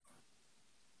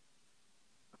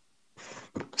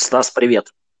Стас,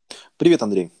 привет. Привет,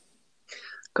 Андрей.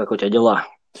 Как у тебя дела?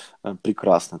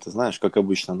 Прекрасно. Ты знаешь, как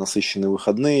обычно, насыщенные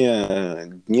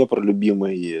выходные, Днепр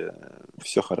любимый,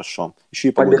 все хорошо. Еще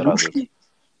и погода радует. Побегушки?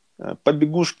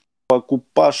 Побегушки,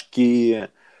 покупашки,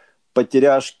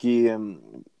 потеряшки,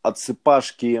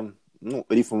 отсыпашки. Ну,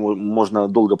 рифму можно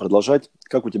долго продолжать.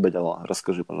 Как у тебя дела?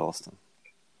 Расскажи, пожалуйста.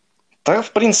 Да,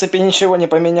 в принципе, ничего не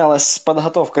поменялось.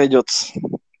 Подготовка идет,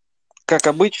 как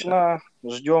обычно.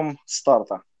 Ждем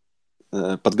старта.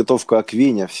 Подготовка к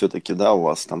Вене все-таки, да, у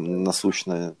вас там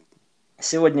насущная.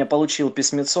 Сегодня получил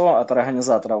письмецо от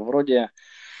организаторов. Вроде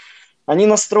они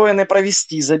настроены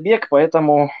провести забег,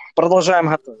 поэтому продолжаем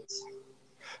готовиться.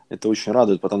 Это очень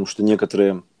радует, потому что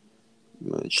некоторые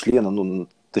члены, ну,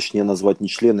 точнее назвать не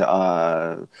члены,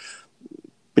 а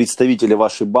представители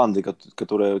вашей банды,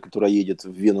 которая едет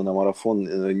в Вену на марафон,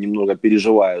 немного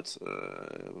переживают,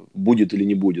 будет или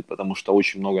не будет, потому что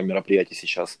очень много мероприятий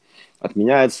сейчас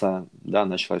отменяется, да,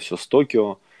 началось все с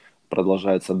Токио,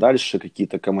 продолжается дальше,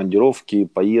 какие-то командировки,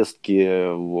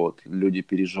 поездки, вот, люди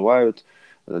переживают.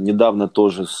 Недавно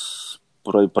тоже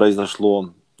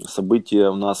произошло событие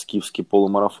у нас, киевский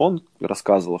полумарафон,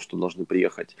 рассказывал, что должны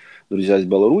приехать друзья из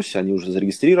Беларуси, они уже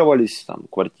зарегистрировались, там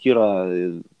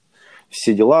квартира,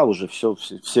 все дела уже,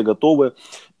 все готовы.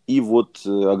 И вот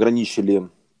ограничили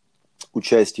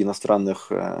участие иностранных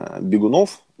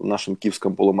бегунов в нашем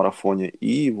киевском полумарафоне.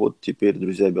 И вот теперь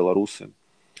друзья белорусы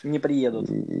Не приедут.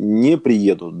 не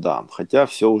приедут, да. Хотя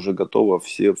все уже готово,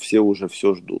 все уже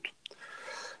все ждут.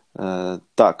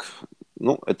 Так,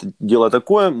 ну, это дело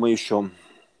такое, мы еще,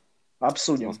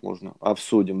 Обсудим. возможно,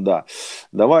 обсудим, да.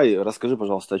 Давай, расскажи,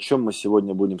 пожалуйста, о чем мы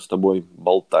сегодня будем с тобой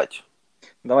болтать.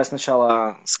 Давай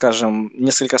сначала скажем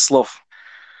несколько слов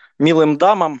милым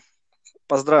дамам.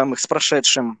 Поздравим их с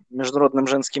прошедшим Международным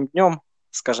женским днем.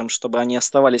 Скажем, чтобы они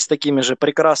оставались такими же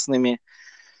прекрасными,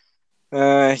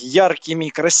 яркими,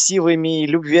 красивыми,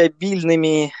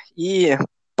 любвеобильными и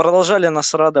продолжали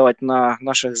нас радовать на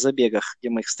наших забегах, где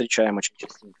мы их встречаем очень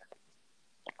частенько.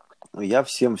 Я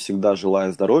всем всегда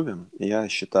желаю здоровья. Я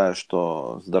считаю,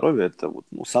 что здоровье это вот,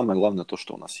 ну, самое главное то,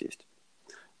 что у нас есть.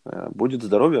 Будет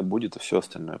здоровье, будет и все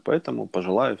остальное. Поэтому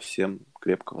пожелаю всем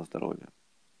крепкого здоровья.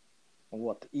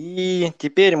 Вот. И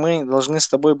теперь мы должны с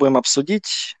тобой будем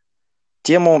обсудить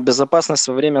тему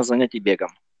безопасности во время занятий бегом.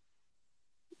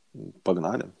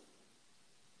 Погнали.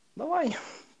 Давай.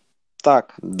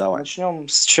 Так, Давай. начнем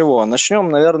с чего? Начнем,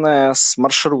 наверное, с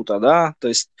маршрута, да? То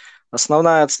есть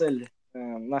основная цель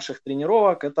наших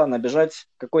тренировок – это набежать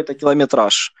какой-то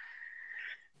километраж.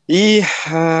 И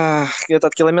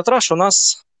этот километраж у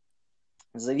нас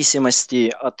в зависимости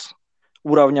от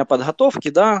уровня подготовки,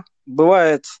 да,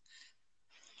 бывает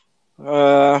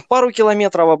пару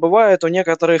километров, а бывает у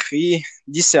некоторых и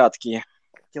десятки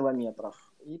километров.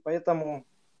 И поэтому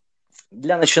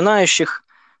для начинающих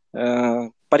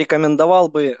порекомендовал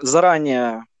бы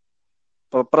заранее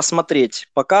просмотреть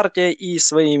по карте и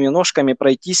своими ножками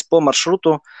пройтись по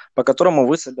маршруту, по которому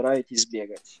вы собираетесь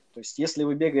бегать. То есть, если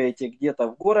вы бегаете где-то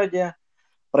в городе,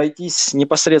 пройтись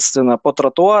непосредственно по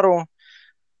тротуару,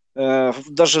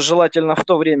 даже желательно в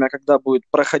то время, когда будет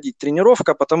проходить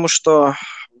тренировка, потому что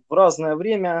в разное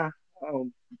время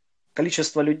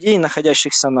количество людей,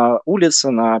 находящихся на улице,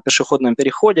 на пешеходном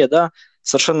переходе, да,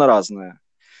 совершенно разное.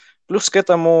 Плюс к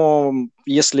этому,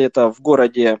 если это в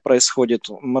городе происходит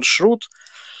маршрут,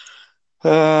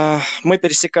 мы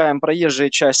пересекаем проезжие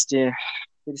части,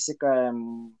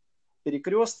 пересекаем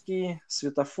перекрестки,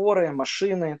 светофоры,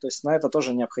 машины, то есть на это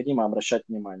тоже необходимо обращать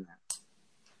внимание.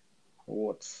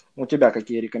 Вот. У тебя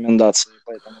какие рекомендации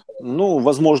по этому поводу? Ну,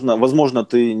 возможно,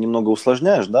 ты немного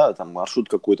усложняешь, да, там маршрут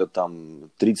какой-то там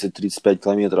 30-35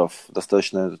 километров,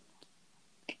 достаточно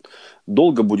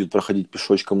долго будет проходить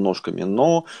пешочком ножками,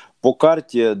 но по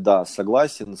карте, да,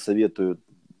 согласен, советую,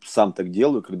 сам так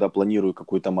делаю, когда планирую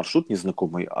какой-то маршрут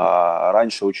незнакомый, а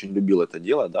раньше очень любил это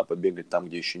дело, да, побегать там,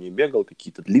 где еще не бегал,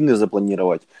 какие-то длинные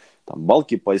запланировать, там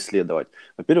балки поисследовать.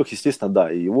 Во-первых, естественно, да,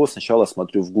 его сначала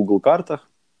смотрю в Google картах,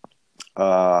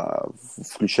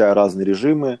 включая разные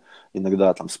режимы,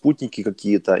 иногда там спутники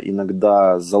какие-то,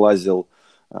 иногда залазил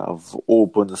в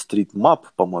OpenStreetMap,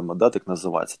 по-моему, да, так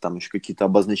называется, там еще какие-то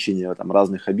обозначения там,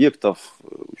 разных объектов,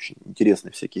 очень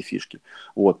интересные всякие фишки.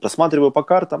 Вот, просматриваю по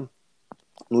картам,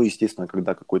 ну, естественно,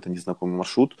 когда какой-то незнакомый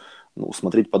маршрут, ну,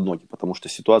 смотреть под ноги, потому что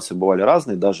ситуации бывали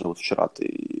разные, даже вот вчера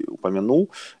ты упомянул,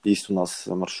 есть у нас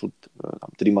маршрут там,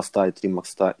 3 моста и 3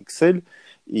 моста XL,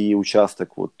 и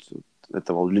участок вот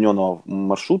этого удлиненного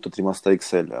маршрута 3 моста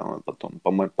XL, потом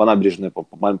по набережной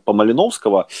по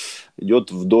Малиновского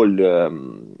идет вдоль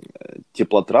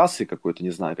теплотрассы какой-то,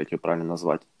 не знаю, как ее правильно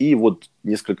назвать, и вот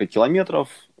несколько километров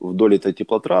вдоль этой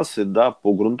теплотрассы, да,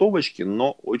 по грунтовочке,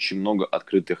 но очень много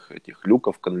открытых этих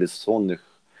люков канализационных,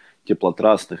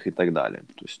 теплотрастных и так далее.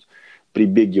 То есть при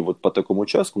беге вот по такому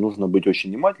участку нужно быть очень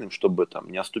внимательным, чтобы там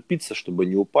не оступиться, чтобы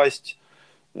не упасть,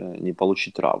 не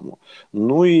получить травму.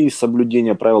 Ну и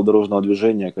соблюдение правил дорожного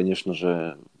движения, конечно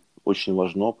же, очень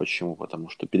важно. Почему? Потому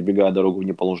что перебегая дорогу в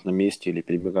неположенном месте или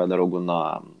перебегая дорогу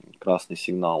на красный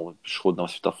сигнал пешеходного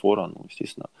светофора, ну,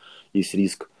 естественно, есть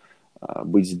риск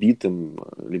быть сбитым,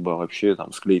 либо вообще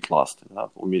там склеить ласты, да,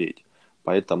 умереть.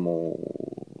 Поэтому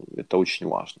это очень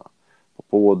важно. По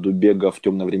поводу бега в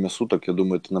темное время суток, я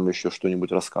думаю, ты нам еще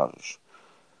что-нибудь расскажешь.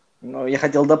 Ну, я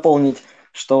хотел дополнить,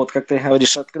 что вот как ты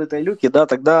говоришь, открытые люки, да,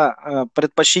 тогда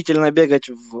предпочтительно бегать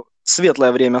в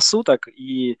светлое время суток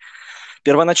и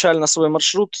первоначально свой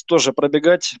маршрут тоже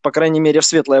пробегать, по крайней мере, в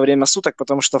светлое время суток,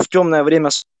 потому что в темное время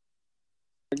суток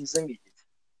не заметить.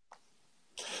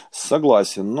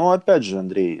 Согласен. Но опять же,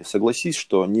 Андрей, согласись,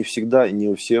 что не всегда и не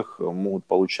у всех могут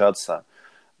получаться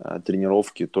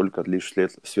тренировки только лишь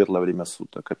в светлое время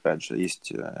суток. Опять же,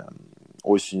 есть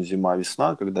осень, зима,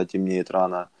 весна, когда темнеет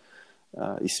рано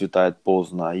и светает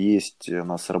поздно. Есть у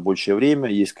нас рабочее время,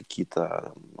 есть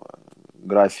какие-то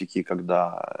графики,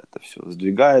 когда это все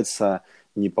сдвигается,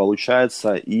 не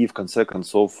получается, и в конце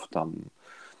концов, там,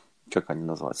 как они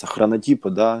называются, хронотипы,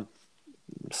 да,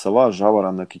 сова,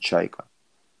 жаворонок и чайка.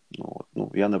 Ну, вот.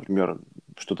 Ну, я, например,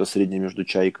 что-то среднее между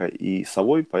чайкой и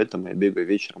совой, поэтому я бегаю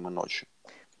вечером и ночью.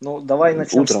 Ну, давай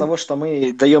начнем с Утром, того, что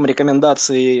мы даем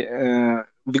рекомендации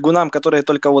бегунам, которые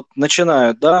только вот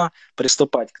начинают, да,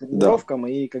 приступать к да. тренировкам,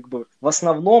 и как бы в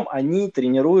основном они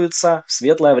тренируются в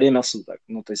светлое время суток.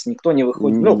 Ну, то есть никто не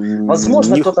выходит. Ну,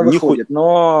 возможно, Не, кто-то не, выходит,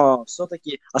 но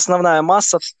все-таки основная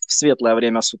масса в светлое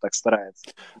время суток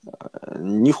старается.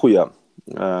 нихуя.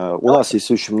 У Давай, нас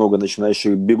есть очень много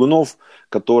начинающих бегунов,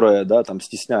 которые, да, там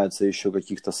стесняются еще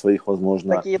каких-то своих,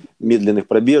 возможно, такие есть. медленных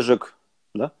пробежек,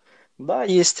 да, Да,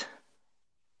 есть.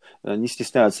 не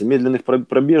стесняются медленных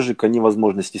пробежек, они,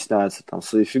 возможно, стесняются там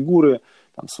своей фигуры,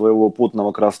 там, своего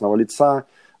потного красного лица,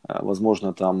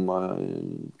 возможно, там,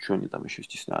 что они там еще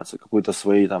стесняются, какой-то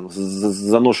своей там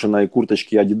заношенной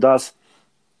курточки Adidas,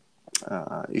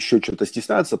 еще что-то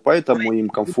стесняются, поэтому им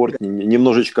комфортнее,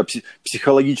 немножечко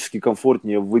психологически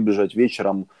комфортнее выбежать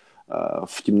вечером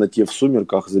в темноте, в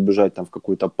сумерках, забежать там в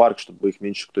какой-то парк, чтобы их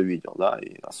меньше кто видел, да,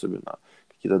 и особенно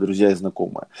какие-то друзья и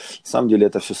знакомые. На самом деле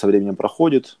это все со временем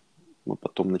проходит, мы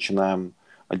потом начинаем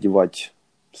одевать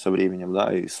со временем,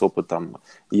 да, и с опытом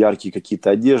яркие какие-то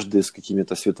одежды с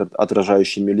какими-то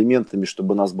светоотражающими элементами,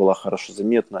 чтобы нас было хорошо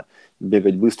заметно,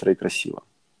 бегать быстро и красиво.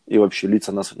 И вообще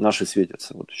лица наши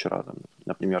светятся. Вот вчера, там,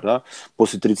 например, да,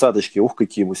 после тридцаточки, ух,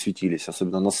 какие мы светились,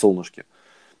 особенно на солнышке,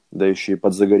 да еще и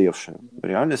подзагоревшие.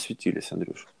 Реально светились,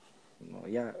 Андрюш. Ну,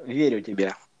 я верю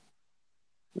тебе.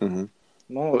 Угу.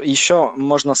 Ну, еще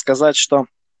можно сказать, что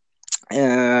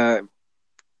э,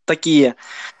 такие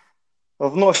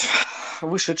вновь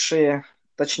вышедшие,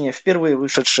 точнее, впервые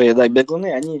вышедшие, да,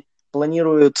 бегуны, они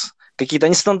планируют какие-то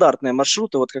нестандартные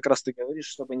маршруты, вот как раз ты говоришь,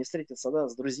 чтобы не встретиться, да,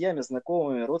 с друзьями,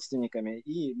 знакомыми, родственниками,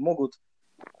 и могут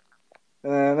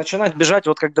начинать бежать,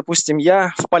 вот как, допустим,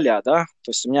 я в поля, да,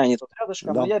 то есть у меня они тут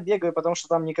рядышком, но Да, я бегаю, потому что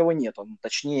там никого нету, ну,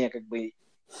 точнее, как бы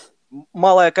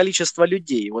малое количество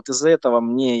людей, вот из-за этого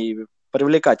мне и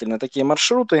привлекательны такие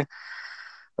маршруты.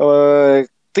 Ты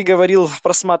говорил,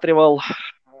 просматривал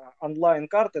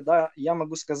онлайн-карты, да, я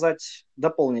могу сказать,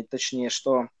 дополнить точнее,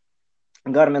 что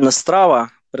Garmin и Strava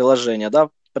приложения, да,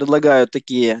 предлагают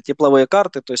такие тепловые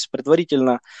карты, то есть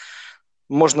предварительно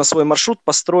можно свой маршрут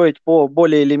построить по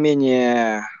более или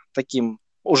менее таким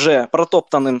уже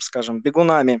протоптанным, скажем,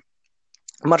 бегунами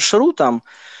маршрутам,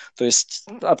 то есть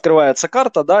открывается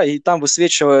карта, да, и там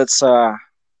высвечивается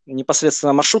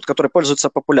непосредственно маршрут, который пользуется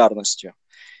популярностью.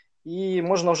 И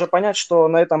можно уже понять, что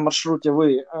на этом маршруте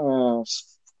вы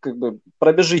как бы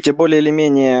пробежите более или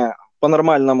менее по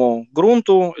нормальному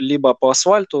грунту, либо по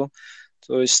асфальту,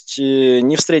 то есть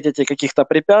не встретите каких-то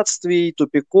препятствий,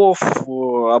 тупиков,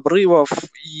 обрывов.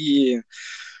 И,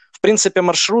 в принципе,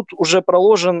 маршрут уже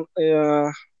проложен,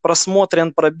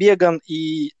 просмотрен, пробеган,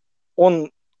 и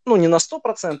он, ну, не на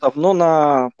 100%, но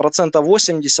на процентов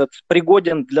 80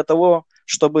 пригоден для того,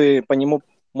 чтобы по нему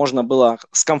можно было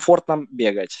с комфортом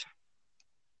бегать.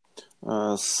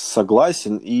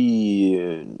 согласен.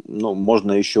 И ну,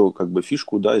 можно еще как бы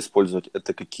фишку, да, использовать.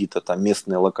 Это какие-то там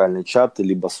местные локальные чаты,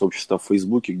 либо сообщества в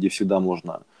Фейсбуке, где всегда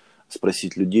можно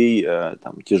спросить людей,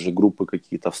 там те же группы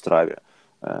какие-то в Страве.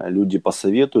 люди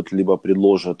посоветуют, либо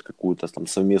предложат какую-то там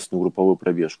совместную групповую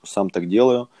пробежку. Сам так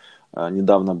делаю.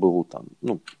 Недавно был там,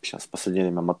 ну, сейчас в последнее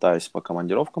время мотаюсь по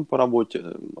командировкам по работе,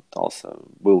 мотался,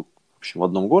 был в общем, в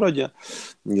одном городе,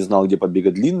 не знал, где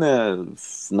побегать длинное,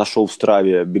 нашел в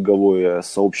Страве беговое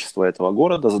сообщество этого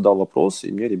города, задал вопрос,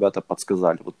 и мне ребята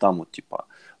подсказали, вот там вот типа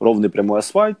ровный прямой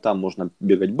асфальт, там можно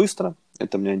бегать быстро,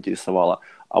 это меня интересовало,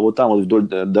 а вот там вот вдоль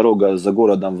дорога за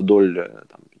городом вдоль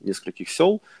там, нескольких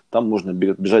сел, там можно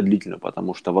бежать длительно,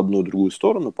 потому что в одну и другую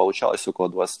сторону получалось около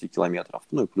 20 километров,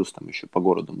 ну и плюс там еще по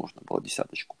городу можно было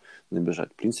десяточку набежать,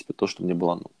 в принципе, то, что мне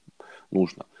было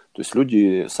нужно. То есть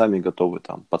люди сами готовы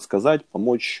там подсказать,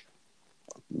 помочь,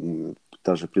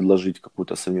 даже предложить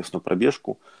какую-то совместную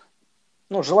пробежку.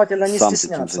 Ну, желательно не Сам таким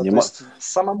стесняться, то занимаюсь. есть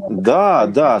самому Да,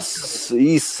 найти да, подсказку.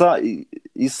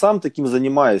 и сам таким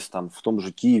занимаюсь, там, в том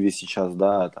же Киеве сейчас,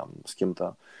 да, там, с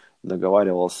кем-то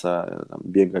договаривался, там,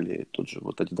 бегали, тот же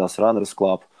вот Adidas Runners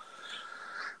Club,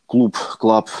 клуб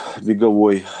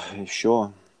беговой,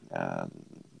 еще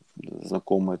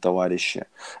знакомые товарищи.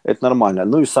 Это нормально.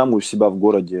 Ну и сам у себя в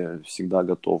городе всегда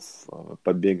готов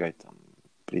побегать там,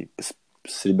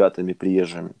 с ребятами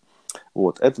приезжими.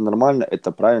 Вот. Это нормально,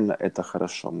 это правильно, это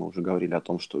хорошо. Мы уже говорили о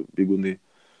том, что бегуны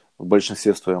в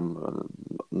большинстве своем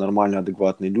нормально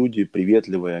адекватные люди,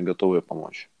 приветливые, готовые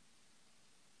помочь.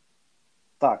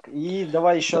 Так, и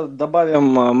давай Да. еще добавим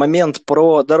момент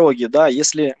про дороги, да,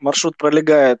 если маршрут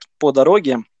пролегает по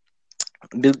дороге,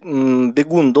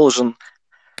 бегун должен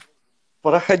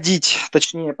проходить,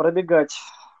 точнее пробегать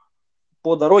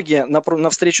по дороге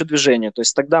навстречу движению, то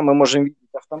есть тогда мы можем видеть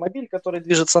автомобиль, который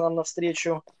движется нам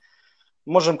навстречу,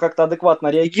 можем как-то адекватно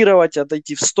реагировать,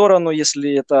 отойти в сторону,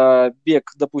 если это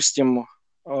бег, допустим,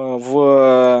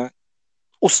 в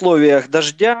условиях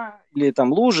дождя или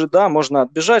там лужи, да, можно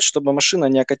отбежать, чтобы машина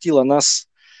не окатила нас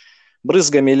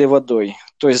брызгами или водой.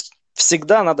 То есть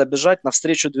всегда надо бежать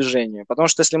навстречу движению, потому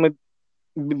что если мы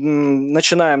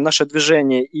начинаем наше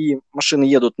движение и машины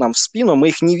едут нам в спину, мы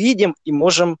их не видим и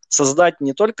можем создать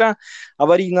не только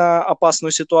аварийно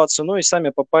опасную ситуацию, но и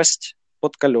сами попасть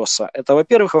под колеса. Это,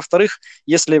 во-первых. Во-вторых,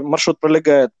 если маршрут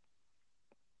пролегает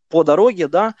по дороге,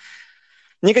 да,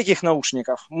 никаких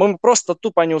наушников. Мы просто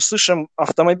тупо не услышим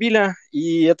автомобиля,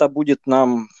 и это будет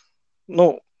нам,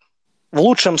 ну, в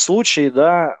лучшем случае,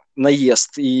 да,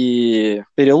 наезд и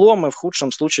переломы, в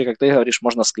худшем случае, как ты говоришь,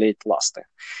 можно склеить ласты.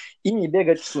 И не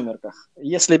бегать в сумерках.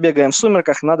 Если бегаем в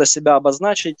сумерках, надо себя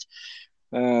обозначить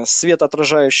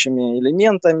светоотражающими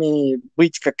элементами,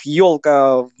 быть как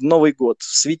елка в Новый год,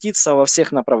 светиться во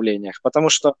всех направлениях, потому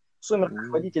что в сумерках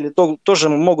водители тоже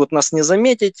могут нас не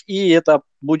заметить, и это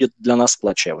будет для нас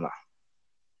плачевно.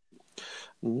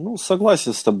 Ну,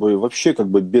 согласен с тобой. Вообще, как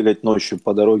бы бегать ночью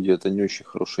по дороге, это не очень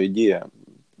хорошая идея,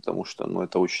 потому что, ну,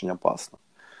 это очень опасно.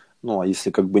 Ну, а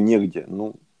если как бы негде,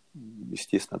 ну,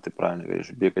 естественно, ты правильно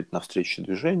говоришь, бегать навстречу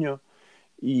движению,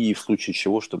 и в случае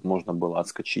чего, чтобы можно было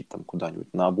отскочить там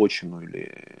куда-нибудь на обочину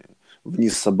или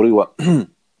вниз с обрыва,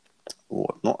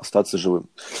 вот, но остаться живым.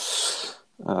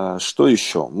 Что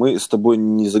еще? Мы с тобой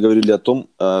не заговорили о том,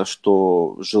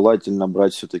 что желательно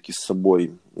брать все-таки с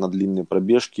собой на длинные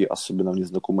пробежки, особенно в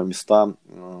незнакомые места,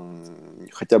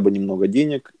 хотя бы немного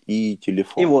денег и И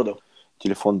телефон. воду.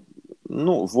 Телефон,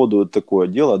 ну, воду это такое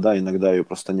дело, да, иногда ее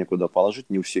просто некуда положить,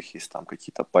 не у всех есть там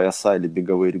какие-то пояса или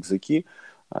беговые рюкзаки.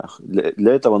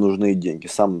 Для этого нужны деньги.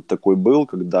 Сам такой был,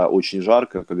 когда очень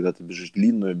жарко, когда ты бежишь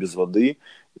длинную, без воды,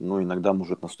 ну, иногда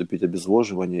может наступить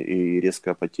обезвоживание и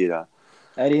резкая потеря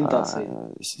Ориентации.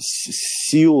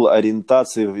 сил,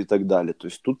 ориентации и так далее. То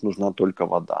есть тут нужна только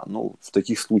вода. Ну, в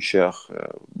таких случаях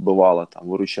бывало, там,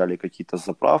 выручали какие-то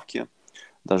заправки.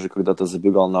 Даже когда ты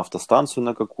забегал на автостанцию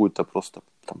на какую-то, просто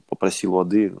там, попросил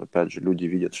воды, опять же, люди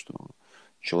видят, что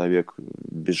человек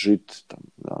бежит, там,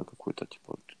 да, какой-то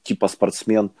типа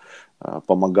спортсмен,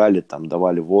 помогали, там,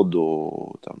 давали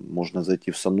воду, там, можно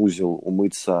зайти в санузел,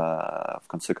 умыться, в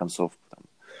конце концов, там,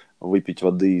 выпить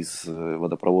воды из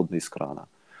водопроводной из крана.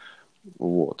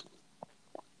 Вот.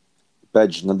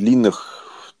 Опять же, на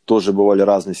длинных тоже бывали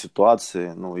разные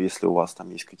ситуации. Ну, если у вас там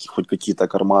есть хоть какие-то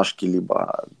кармашки,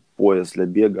 либо пояс для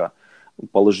бега,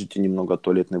 положите немного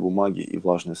туалетной бумаги и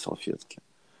влажные салфетки.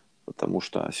 Потому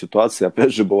что ситуации,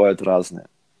 опять же, бывают разные.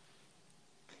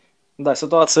 Да,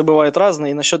 ситуации бывают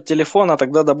разные. И насчет телефона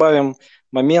тогда добавим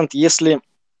момент, если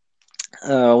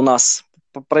у нас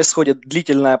происходит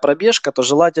длительная пробежка, то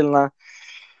желательно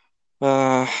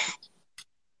э,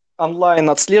 онлайн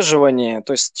отслеживание,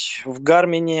 то есть в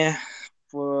Гармине,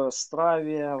 в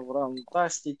Страве, в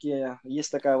Рантастике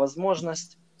есть такая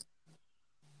возможность.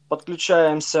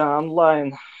 Подключаемся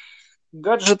онлайн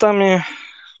гаджетами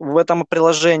в этом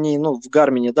приложении, ну, в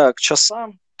Гармине, да, к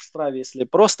часам. Страве, если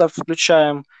просто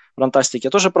включаем, в Рантастике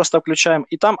тоже просто включаем,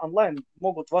 и там онлайн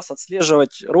могут вас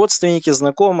отслеживать родственники,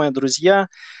 знакомые, друзья.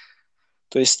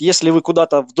 То есть, если вы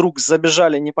куда-то вдруг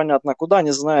забежали непонятно куда,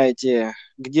 не знаете,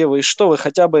 где вы и что вы,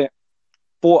 хотя бы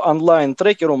по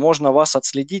онлайн-трекеру можно вас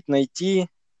отследить, найти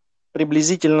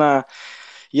приблизительно,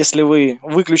 если вы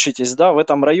выключитесь, да, в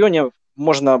этом районе,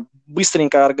 можно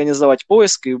быстренько организовать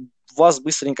поиск и вас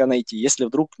быстренько найти, если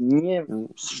вдруг не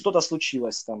что-то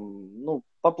случилось, там, ну,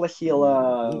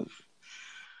 поплохело,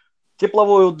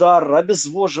 тепловой удар,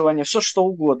 обезвоживание, все что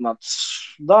угодно.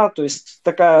 Да, то есть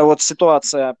такая вот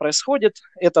ситуация происходит.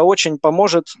 Это очень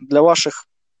поможет для ваших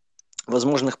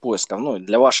возможных поисков, ну,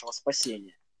 для вашего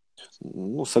спасения.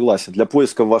 Ну, согласен, для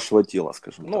поиска вашего тела,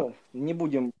 скажем так. Ну, не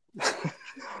будем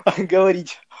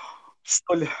говорить в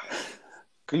столь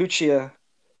ключе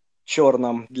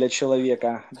черном для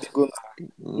человека бегуна.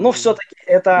 Но все-таки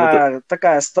Ну, это, это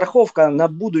такая страховка на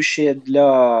будущее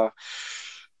для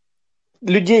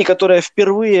людей, которые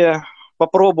впервые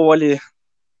попробовали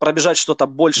пробежать что-то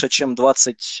больше, чем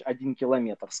 21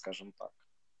 километр, скажем так.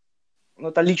 Ну,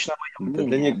 это лично мое да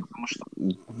мнение, потому что...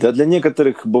 да для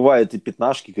некоторых бывает и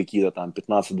пятнашки какие-то там,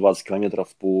 15-20 километров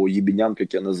по ебеням,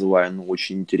 как я называю, ну,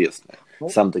 очень интересные. Ну,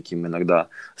 Сам таким иногда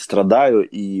страдаю,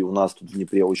 и у нас тут в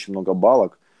Днепре очень много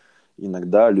балок.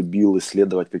 Иногда любил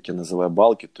исследовать, как я называю,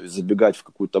 балки, то есть забегать в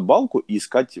какую-то балку и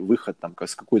искать выход там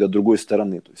с какой-то другой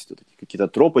стороны, то есть вот какие-то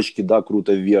тропочки, да,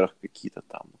 круто вверх какие-то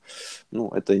там. Ну,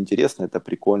 это интересно, это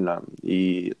прикольно,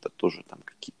 и это тоже там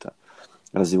какие-то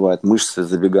развивает мышцы,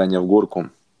 забегания в горку.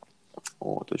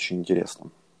 Вот, очень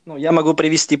интересно. ну, я могу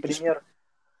привести пример.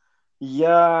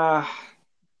 Я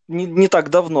не так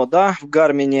давно, да, в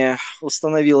Гармине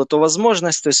установил эту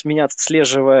возможность, то есть меня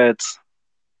отслеживает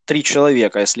 3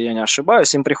 человека, если я не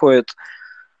ошибаюсь, им приходит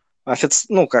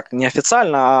ну как,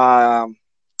 неофициально, а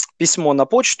письмо на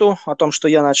почту о том, что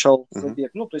я начал Мгм.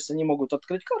 забег. Ну, то есть они могут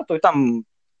открыть карту, и там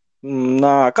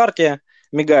на карте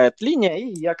мигает линия, и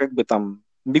я как бы там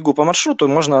бегу по маршруту,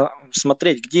 можно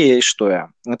смотреть, где я и что я.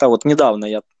 Это вот недавно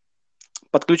я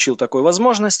подключил такую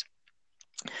возможность.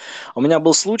 У меня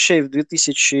был случай в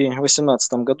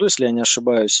 2018 году, если я не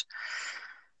ошибаюсь.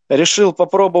 Решил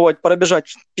попробовать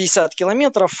пробежать 50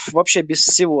 километров вообще без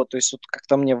всего. То есть вот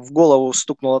как-то мне в голову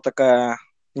стукнула такая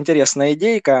интересная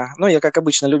идейка. Ну, я, как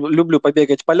обычно, люблю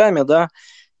побегать полями, да,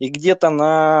 и где-то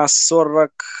на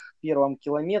 41-м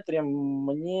километре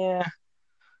мне,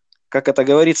 как это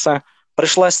говорится,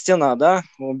 пришла стена, да,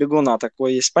 у бегуна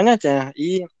такое есть понятие,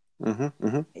 и Мгм.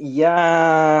 Мгм.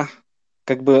 я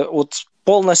как бы вот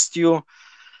полностью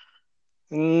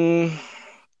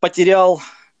потерял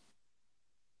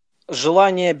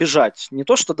желание бежать. Не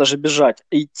то, что даже бежать,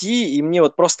 а идти, и мне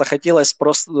вот просто хотелось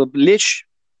просто лечь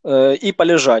и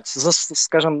полежать.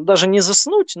 Скажем, даже не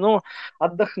заснуть, но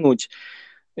отдохнуть.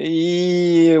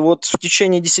 И вот в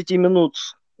течение 10 минут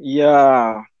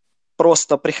я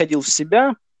просто приходил в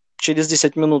себя. Через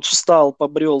 10 минут встал,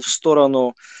 побрел в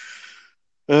сторону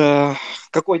э,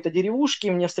 какой-то деревушки.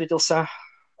 Мне встретился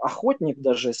охотник,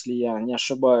 даже если я не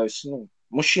ошибаюсь, ну,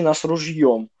 мужчина с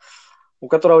ружьем, у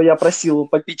которого я просил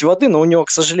попить воды, но у него,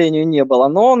 к сожалению, не было.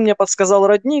 Но он мне подсказал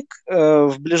родник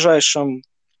в ближайшем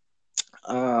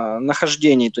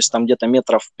нахождении, то есть там где-то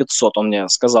метров 500 он мне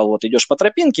сказал, вот идешь по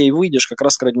тропинке и выйдешь как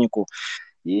раз к роднику.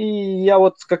 И я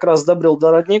вот как раз добрел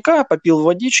до родника, попил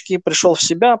водички, пришел в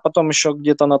себя, потом еще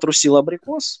где-то натрусил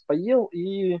абрикос, поел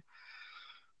и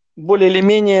более или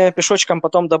менее пешочком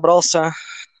потом добрался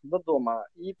до дома.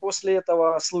 И после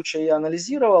этого случая я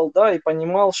анализировал, да, и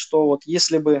понимал, что вот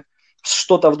если бы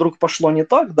что-то вдруг пошло не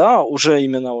так, да, уже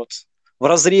именно вот в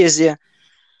разрезе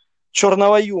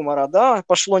черного юмора, да,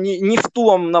 пошло не в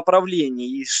том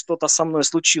направлении, и что-то со мной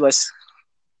случилось,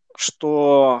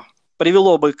 что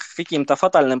привело бы к каким-то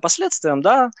фатальным последствиям,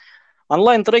 да,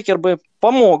 онлайн-трекер бы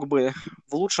помог бы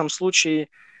в лучшем случае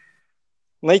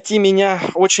найти меня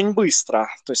очень быстро.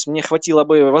 То есть мне хватило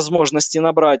бы возможности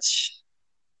набрать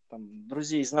там,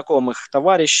 друзей, знакомых,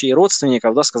 товарищей,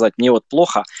 родственников, да, сказать, мне вот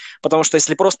плохо. Потому что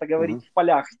если просто говорить Мгм. в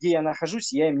полях, где я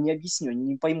нахожусь, я им не объясню, они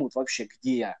не поймут вообще,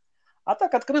 где я. А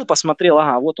так открыл, посмотрел,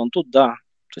 ага, вот он тут, да.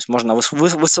 То есть можно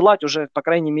высылать уже, по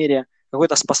крайней мере,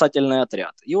 какой-то спасательный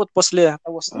отряд. И вот после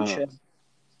того А, случая,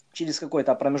 через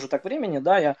какой-то промежуток времени,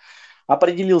 да, я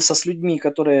определился с людьми,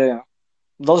 которые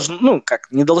должны, ну,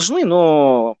 как, не должны,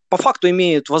 но по факту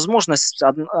имеют возможность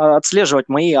отслеживать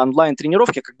мои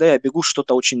онлайн-тренировки, когда я бегу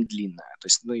что-то очень длинное. То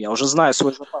есть, ну, я уже знаю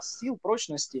свой запас сил,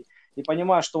 прочности и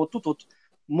понимаю, что вот тут вот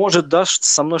может, да,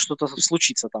 со мной что-то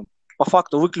случиться там. По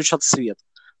факту выключат свет,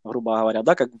 грубо говоря,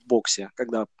 да, как в боксе,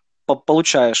 когда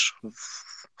получаешь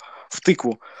в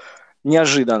тыкву.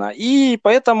 неожиданно. И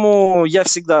поэтому я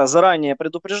всегда заранее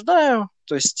предупреждаю,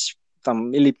 то есть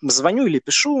там или звоню, или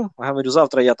пишу, говорю,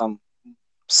 завтра я там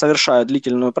совершаю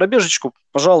длительную пробежечку,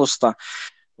 пожалуйста,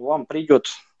 вам придет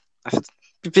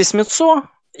письмецо,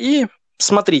 и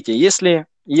смотрите, если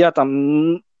я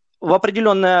там в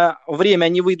определенное время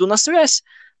не выйду на связь,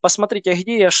 посмотрите,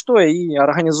 где я, что, и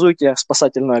организуйте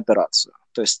спасательную операцию.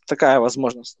 То есть такая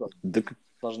возможность тоже Да,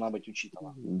 должна быть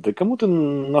учитывана. да кому ты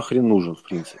нахрен нужен, в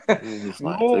принципе? Ну, не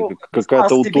знаю, это Ну, какая-то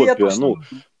Стас, тебе я утопия. точно Ну,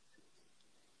 нужен.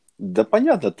 да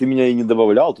понятно, ты меня и не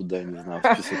добавлял туда, я не знаю,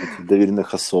 в список этих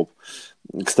доверенных особ.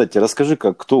 Кстати, расскажи,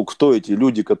 кто эти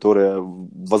люди, которые,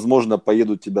 возможно,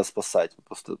 поедут тебя спасать?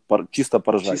 Просто чисто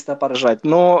поржать. Чисто поржать.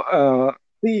 Но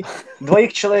ты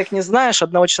двоих человек не знаешь,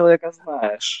 одного человека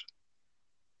знаешь.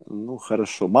 Ну,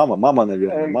 хорошо. Мама,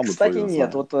 наверное, маму Кстати, твою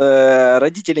нет, знаю. вот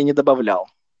родителей не добавлял.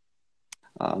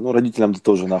 Ну, родителям ты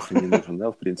тоже нахрен не нужен,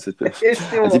 да, в принципе. Скорее А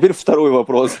всего. теперь второй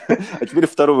вопрос. А теперь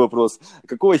второй вопрос.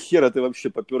 Какого хера ты вообще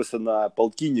поперся на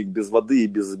полтинник без воды и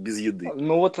без еды?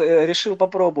 Ну вот решил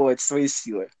попробовать свои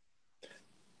силы.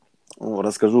 Ну,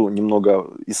 расскажу немного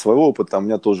из своего опыта. У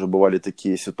меня тоже бывали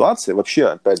такие ситуации. Вообще,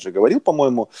 опять же, говорил,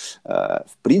 по-моему,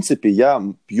 в принципе, я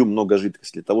пью много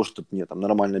жидкости. Для того, чтобы мне там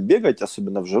нормально бегать,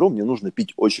 особенно в жару, мне нужно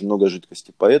пить очень много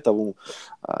жидкости. Поэтому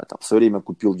там, в свое время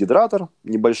купил гидратор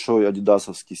небольшой,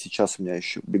 адидасовский. Сейчас у меня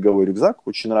еще беговой рюкзак.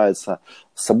 Очень нравится.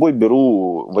 С собой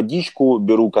беру водичку,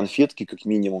 беру конфетки как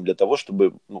минимум для того,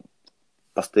 чтобы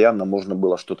постоянно можно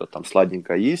было что-то там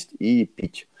сладенькое есть и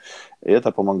пить. И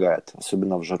это помогает,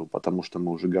 особенно в жару, потому что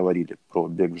мы уже говорили про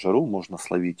бег в жару, можно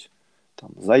словить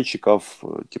там, зайчиков,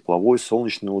 тепловой,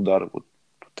 солнечный удар, вот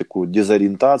такую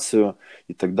дезориентацию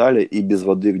и так далее, и без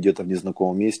воды где-то в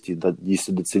незнакомом месте,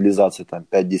 если до цивилизации там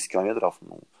 5-10 километров,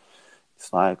 ну, не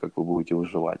знаю, как вы будете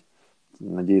выживать.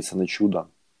 Надеяться на чудо.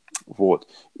 Вот.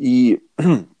 И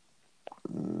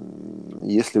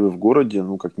если вы в городе,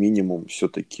 ну, как минимум,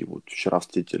 все-таки, вот вчера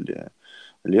встретили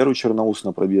Леру Черноус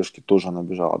на пробежке, тоже она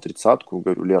бежала 30-ку.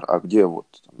 Говорю, Лер, а где вот?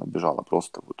 Она бежала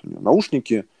просто, вот у нее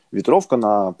наушники, ветровка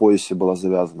на поясе была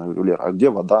завязана. Говорю, Лер, а где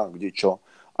вода, где что?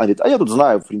 Она говорит, а я тут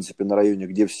знаю, в принципе, на районе,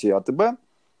 где все АТБ,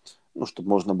 ну, чтобы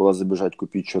можно было забежать,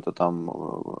 купить что-то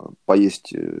там,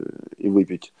 поесть и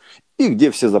выпить. И где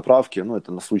все заправки, ну,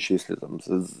 это на случай, если там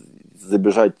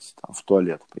забежать там, в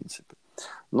туалет, в принципе.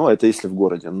 Ну, это если в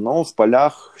городе. Но в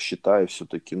полях, считаю,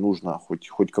 все-таки нужно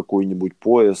хоть какой-нибудь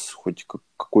пояс, хоть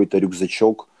какой-то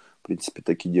рюкзачок. В принципе,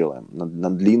 так и делаем.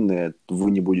 На длинные вы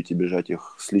не будете бежать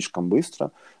их слишком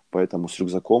быстро, поэтому с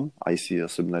рюкзаком, а если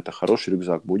особенно это хороший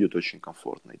рюкзак, будет очень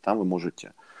комфортно. И там вы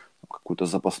можете какую-то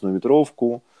запасную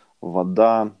ветровку,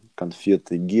 вода,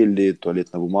 конфеты, гели,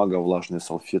 туалетная бумага, влажные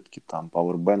салфетки, там,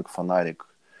 пауэрбэнк, фонарик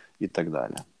и так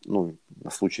далее. Ну,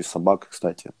 на случай собак,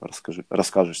 кстати,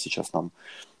 расскажешь сейчас нам,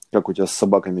 как у тебя с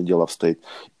собаками дело обстоит.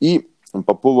 И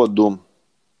по поводу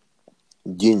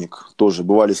денег тоже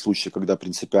бывали случаи, когда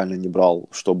принципиально не брал,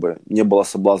 чтобы не было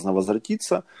соблазна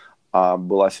возвратиться, а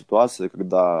была ситуация,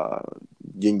 когда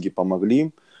деньги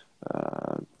помогли,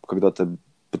 когда-то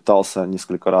пытался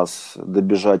несколько раз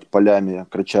добежать полями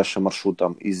кратчайшим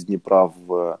маршрутом из Днепра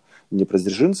в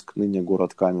Днепродзержинск, ныне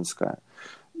город Каменская.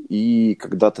 И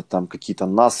когда-то там какие-то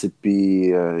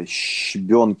насыпи,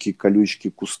 щебенки, колючки,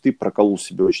 кусты, проколол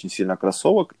себе очень сильно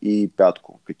кроссовок и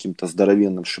пятку каким-то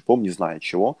здоровенным шипом, не знаю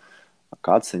чего.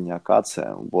 Акация, не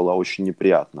акация, было очень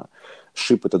неприятно.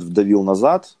 Шип этот вдавил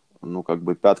назад, ну как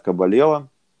бы пятка болела.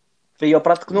 Ты ее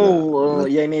проткнул,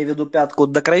 я имею в виду пятку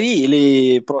до крови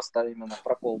или просто именно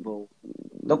прокол был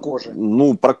до кожи?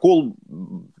 Ну, прокол,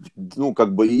 ну,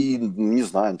 как бы, и, не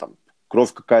знаю, там,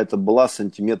 кровь какая-то была,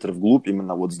 сантиметр вглубь,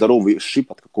 именно вот здоровый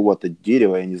шип от какого-то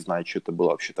дерева, я не знаю, что это было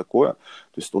вообще такое.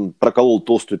 То есть он проколол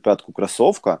толстую пятку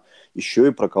кроссовка, еще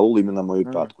и проколол именно мою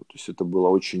пятку. То есть это было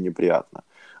очень неприятно.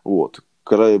 Вот.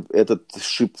 Этот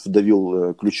шип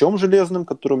вдавил ключом железным,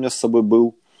 который у меня с собой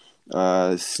был.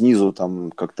 Снизу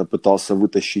там как-то пытался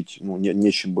вытащить, ну,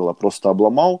 нечем было, просто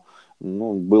обломал.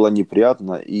 Ну, было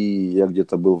неприятно, и я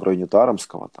где-то был в районе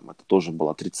Тарамского, там это тоже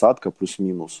была 30-ка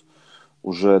плюс-минус.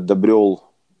 Уже добрел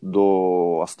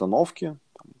до остановки,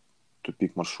 там,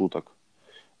 тупик маршруток,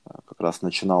 как раз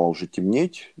начинало уже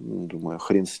темнеть. Ну, думаю,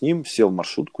 хрен с ним, сел в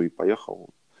маршрутку и поехал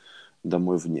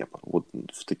домой в Днепр. Вот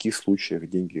в таких случаях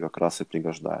деньги как раз и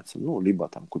пригождаются. Ну, либо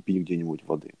там купить где-нибудь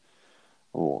воды.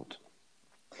 Вот.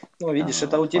 Ну, видишь,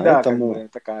 это у тебя как Поэтому, бы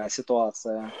такая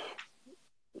ситуация.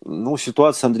 ну,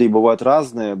 ситуации, Андрей, бывают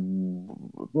разные.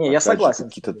 Не, я Опять же, согласен с тобой.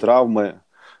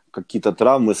 какие-то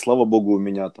травмы. Слава богу, у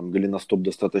меня там голеностоп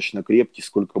достаточно крепкий.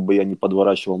 Сколько бы я ни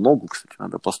подворачивал ногу, кстати,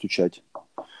 надо постучать.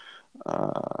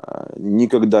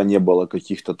 Никогда не было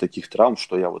каких-то таких травм,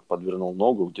 что я вот подвернул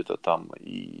ногу где-то там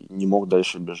и не мог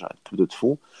дальше бежать.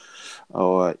 Тьфу.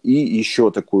 И еще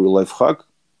такой лайфхак.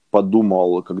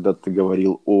 Подумал, когда ты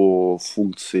говорил о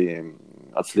функции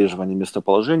отслеживания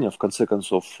местоположения. В конце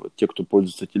концов, те, кто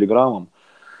пользуется Телеграмом,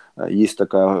 есть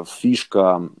такая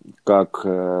фишка, как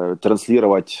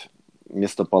транслировать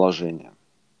местоположение.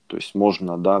 То есть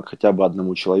можно, да, хотя бы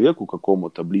одному человеку,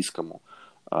 какому-то близкому,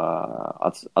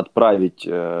 отправить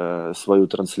свою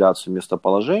трансляцию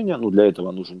местоположения. Ну, для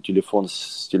этого нужен телефон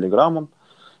с Телеграмом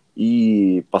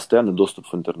и постоянный доступ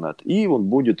в интернет. И он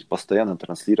будет постоянно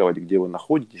транслировать, где вы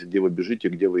находитесь, где вы бежите,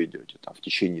 где вы идете. Там, в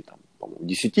течение там,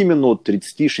 10 минут,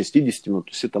 30, 60 минут.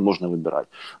 То есть это можно выбирать.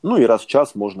 Ну и раз в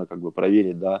час можно как бы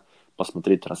проверить, да,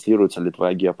 посмотреть, транслируется ли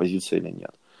твоя геопозиция или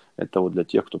нет. Это вот для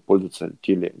тех, кто пользуется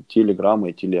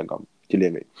телеграммой и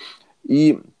телегой.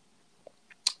 И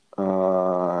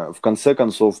в конце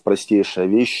концов, простейшая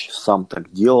вещь, сам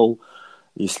так делал.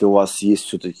 Если у вас есть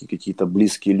все-таки какие-то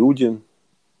близкие люди,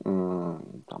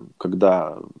 там,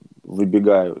 когда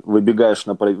выбегаешь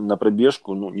на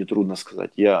пробежку, ну, нетрудно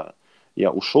сказать, я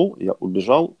ушел, я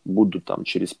убежал, буду там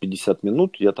через 50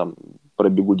 минут, я там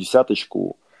пробегу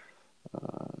десяточку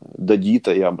до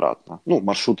Дита и обратно. Ну,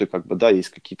 маршруты как бы, да, есть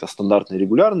какие-то стандартные,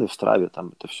 регулярные, в Страве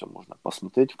там это все можно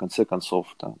посмотреть. В конце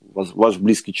концов, там, ваш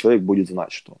близкий человек будет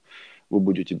знать, что вы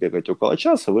будете бегать около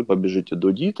часа, вы побежите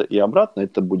до Дита и обратно,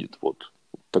 это будет вот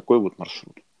такой вот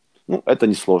маршрут. Ну, это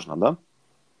несложно, да?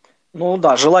 Ну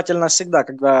да, желательно всегда,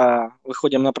 когда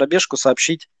выходим на пробежку,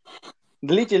 сообщить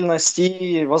длительность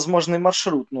и возможный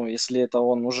маршрут, ну, если это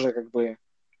он уже как бы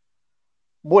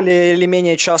более или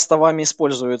менее часто вами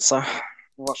используется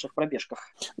в ваших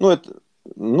пробежках.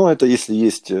 Ну, это если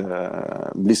есть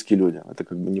близкие люди. Это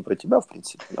как бы не про тебя, в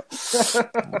принципе, да.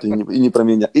 Вот, и не про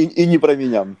меня. И не про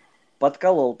меня.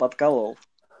 Подколол, подколол.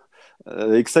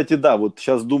 И, кстати, да, вот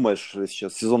сейчас думаешь,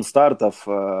 сейчас сезон стартов,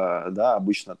 да,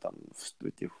 обычно там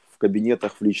в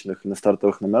кабинетах, в личных и на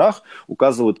стартовых номерах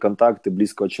указывают контакты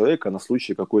близкого человека на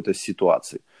случай какой-то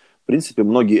ситуации. В принципе,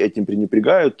 многие этим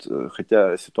пренебрегают,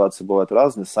 хотя ситуации бывают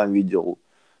разные. Сам видел,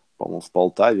 по-моему, в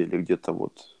Полтаве или где-то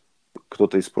вот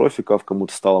кто-то из профиков,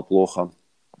 кому-то стало плохо,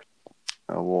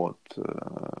 вот,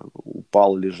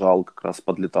 упал, лежал, как раз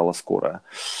подлетала скорая.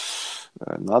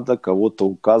 Надо кого-то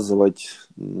указывать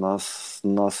на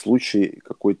случай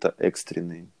какой-то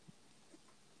экстренный.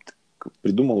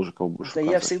 Придумал уже, кого будешь Да я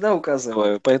указывать? всегда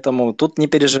указываю, поэтому тут не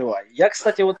переживай. Я,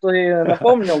 кстати, вот ты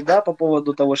напомнил, да, по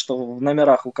поводу того, что в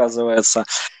номерах указывается.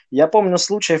 Я помню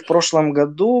случай в прошлом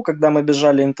году, когда мы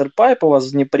бежали Интерпайп у вас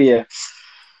в Днепре.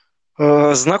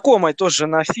 Знакомой тоже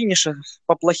на финише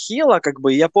поплохело, как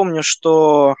бы. Я помню,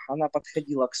 что она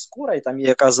подходила к скорой, там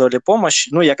ей оказывали помощь.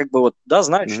 Ну, я как бы вот, да,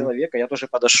 знаю Мгм. человека, я тоже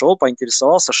подошел,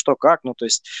 поинтересовался, что как, ну, то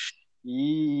есть,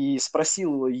 и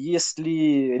спросил, есть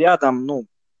ли рядом, ну,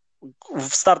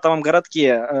 в стартовом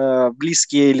городке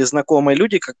близкие или знакомые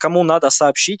люди, кому надо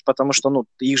сообщить, потому что, ну,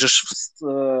 их же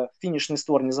в финишный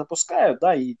створ не запускают,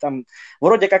 да, и там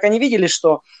вроде как они видели,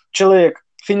 что человек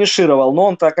финишировал, но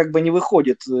он-то как бы не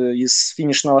выходит из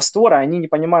финишного створа, они не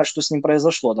понимают, что с ним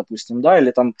произошло, допустим, да,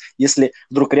 или там, если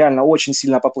вдруг реально очень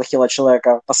сильно поплохело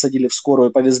человека, посадили в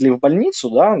скорую и повезли в больницу,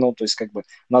 да, ну, то есть как бы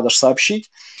надо же сообщить.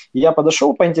 И я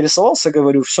подошел, поинтересовался,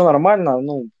 говорю, все нормально,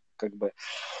 ну, как бы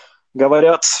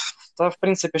говорят, да, в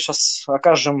принципе, сейчас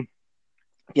окажем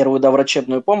первую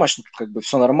доврачебную помощь, ну, как бы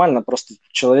все нормально, просто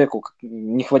человеку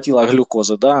не хватило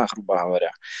глюкозы, да, грубо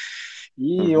говоря.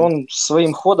 И Мгм. он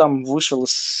своим ходом вышел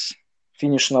из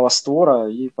финишного створа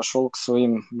и пошел к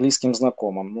своим близким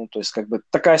знакомым. Ну, то есть, как бы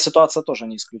такая ситуация тоже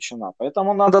не исключена.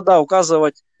 Поэтому надо, да,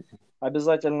 указывать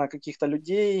обязательно каких-то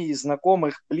людей,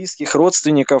 знакомых, близких,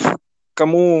 родственников,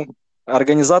 кому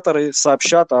организаторы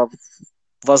сообщат о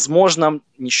возможном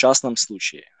несчастном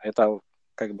случае. Это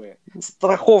как бы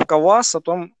страховка вас о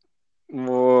том,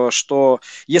 что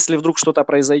если вдруг что-то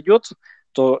произойдет,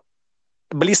 то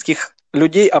близких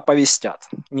людей оповестят.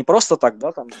 Не просто так,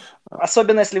 да, там.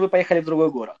 Особенно, если вы поехали в другой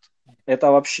город.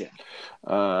 Это вообще.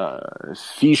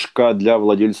 Фишка для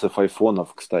владельцев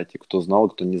айфонов, кстати, кто знал,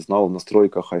 кто не знал, в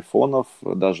настройках айфонов,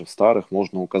 даже в старых,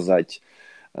 можно указать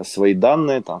свои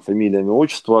данные, там, фамилия, имя,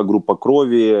 отчество, группа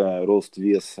крови, рост,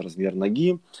 вес, размер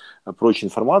ноги, прочая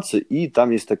информация. И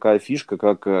там есть такая фишка,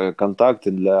 как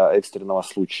контакты для экстренного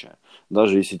случая.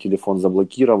 Даже если телефон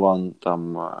заблокирован,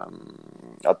 там,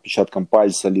 отпечатком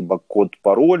пальца, либо код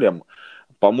паролем,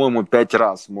 по-моему, 5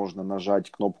 раз можно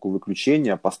нажать кнопку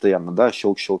выключения постоянно, да,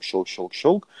 щелк, щелк, щелк, щелк,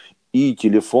 щелк, и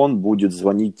телефон будет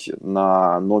звонить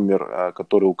на номер,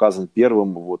 который указан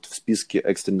первым вот в списке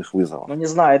экстренных вызовов. Ну, не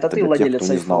знаю, это Это ты для тех, кто владелец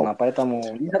не айфона, знал. поэтому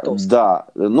не готов сказать. Да,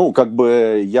 ну, как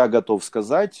бы я готов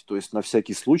сказать, то есть на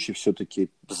всякий случай все-таки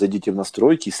зайдите в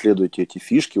настройки, исследуйте эти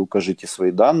фишки, укажите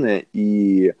свои данные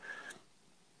и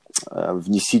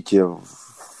внесите в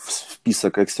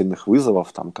список экстренных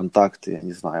вызовов, там, контакты, я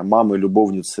не знаю, мамы,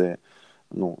 любовницы,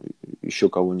 ну, еще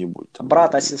кого-нибудь. Там,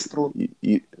 Брата, сестру.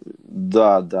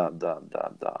 да, да, да,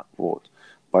 да, да, вот.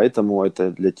 Поэтому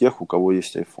это для тех, у кого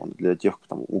есть iPhone, для тех,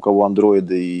 там, у кого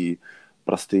андроиды и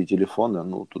простые телефоны,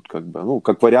 ну, тут как бы, ну,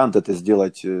 как вариант это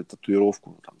сделать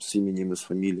татуировку там, с именем и с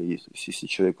фамилией. Если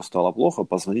человеку стало плохо,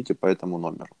 позвоните по этому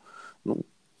номеру. Ну,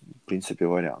 в принципе,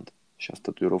 вариант. Сейчас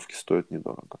татуировки стоят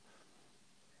недорого.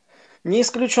 Не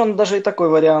исключен даже и такой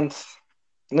вариант.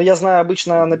 Но я знаю,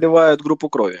 обычно Мгм. набивают группу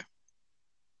крови.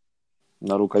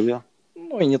 На рукаве,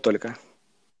 Ну и не только.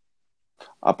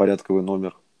 а порядковый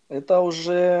номер. Это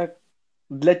уже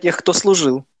для тех, кто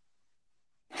служил.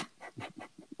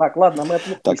 Так, ладно, мы Так,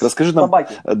 отвлеклись. расскажи нам,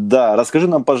 Собаки. да, расскажи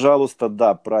нам, пожалуйста,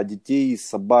 да, про детей,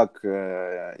 собак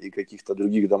и каких-то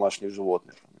других домашних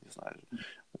животных. Не знаю.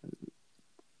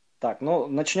 Так, ну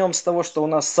начнем с того, что у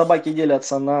нас собаки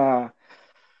делятся на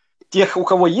тех, у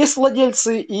кого есть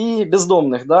владельцы, и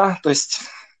бездомных, да, то есть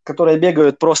которые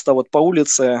бегают просто вот по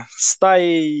улице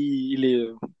стаей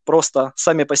или просто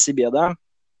сами по себе, да.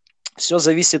 Все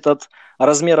зависит от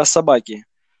размера собаки.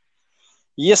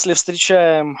 Если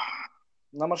встречаем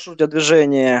на маршруте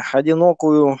движения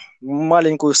одинокую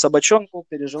маленькую собачонку,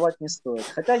 переживать не стоит.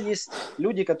 Хотя есть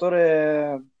люди,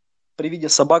 которые при виде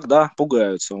собак, да,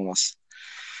 пугаются у нас.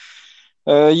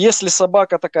 Если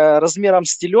собака такая размером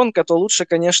с теленка, то лучше,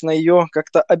 конечно, ее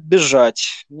как-то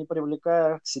оббежать, не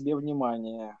привлекая к себе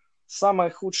внимания. Самый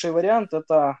худший вариант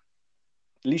это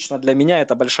лично для меня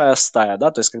это большая стая,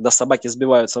 да, то есть когда собаки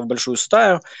сбиваются в большую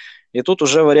стаю, и тут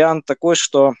уже вариант такой,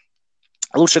 что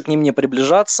лучше к ним не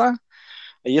приближаться.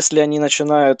 Если они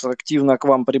начинают активно к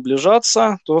вам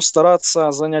приближаться, то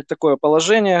стараться занять такое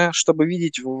положение, чтобы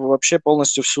видеть вообще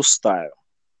полностью всю стаю.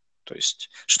 То есть,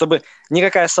 чтобы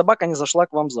никакая собака не зашла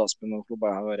к вам за спину,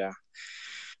 грубо говоря.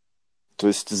 То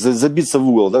есть забиться в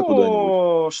угол, да, куда-нибудь?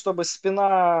 Ну, чтобы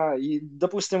спина, и,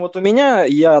 допустим, вот у меня,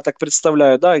 я так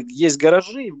представляю, да, есть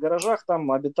гаражи, и в гаражах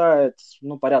там обитает,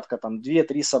 ну, порядка там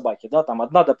две-три собаки, да, там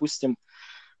одна, допустим,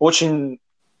 очень,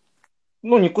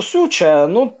 ну, не кусючая,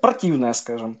 но противная,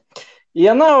 скажем. И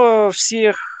она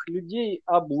всех людей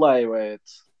облаивает,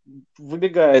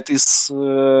 выбегает из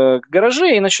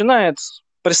гаражей и начинает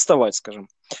приставать, скажем.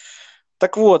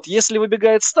 Так вот, если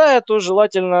выбегает стая, то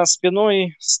желательно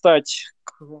спиной стать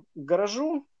к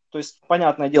гаражу. То есть,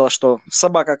 понятное дело, что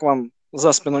собака к вам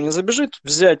за спину не забежит,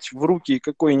 взять в руки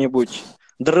какой-нибудь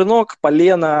дрынок,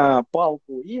 полено,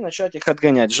 палку и начать их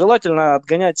отгонять. Желательно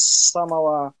отгонять с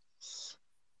самого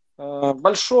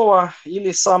большого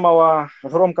или самого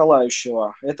громко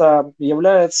лающего. Это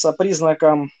является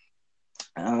признаком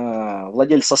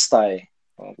владельца стаи.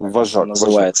 Как он там Вожак, вожак,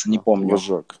 называется, не да, помню.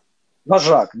 вожак.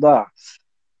 Вожак, да.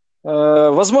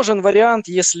 Возможен вариант,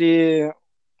 если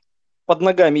под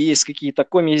ногами есть какие-то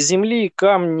комья земли,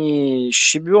 камни,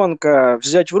 щебенка,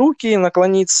 взять в руки,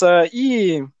 наклониться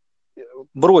и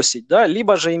бросить, да,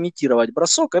 либо же имитировать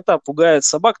бросок, это пугает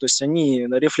собак, то есть они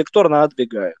рефлекторно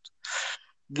отбегают.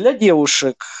 Для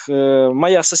девушек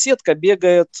моя соседка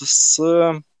бегает с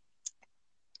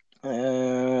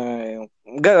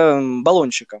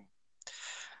баллончиком.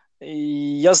 И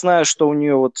я знаю, что у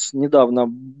нее вот недавно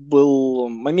был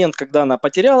момент, когда она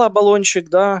потеряла баллончик,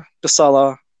 да,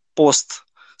 писала пост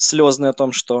слезный о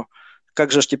том, что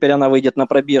как же ж теперь она выйдет на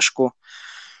пробежку.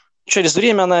 Через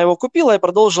время она его купила и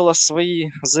продолжила свои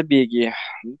забеги.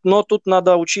 Но тут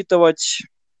надо учитывать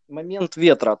момент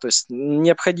ветра, то есть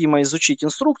необходимо изучить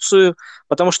инструкцию,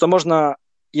 потому что можно,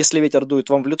 если ветер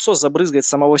дует вам в лицо, забрызгать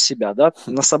самого себя, да,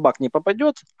 на собак не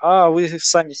попадет, а вы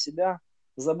сами себя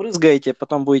забрызгаете,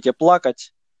 потом будете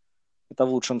плакать, это в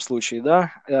лучшем случае,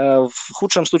 да, в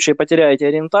худшем случае потеряете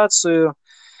ориентацию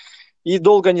и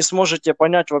долго не сможете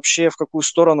понять вообще, в какую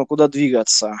сторону, куда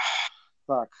двигаться.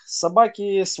 Так,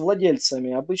 собаки с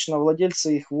владельцами. Обычно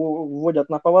владельцы их вводят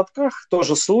на поводках.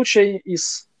 Тоже случай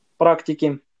из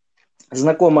практики.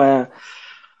 Знакомая,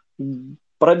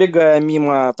 пробегая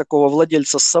мимо такого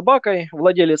владельца с собакой,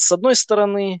 владелец с одной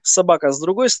стороны, собака с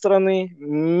другой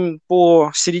стороны,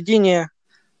 по середине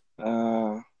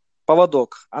э,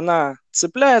 поводок. Она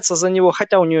цепляется за него,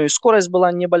 хотя у нее и скорость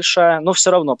была небольшая, но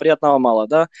все равно приятного мало,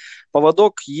 да.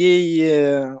 Поводок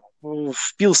ей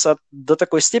впился до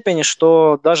такой степени,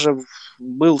 что даже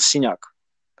был синяк.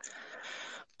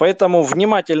 Поэтому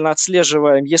внимательно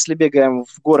отслеживаем, если бегаем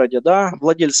в городе, да,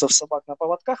 владельцев собак на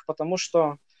поводках, потому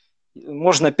что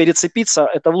можно перецепиться,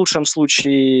 это в лучшем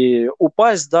случае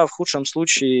упасть, да, в худшем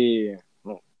случае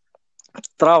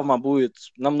травма будет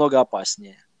намного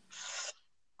опаснее.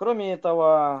 Кроме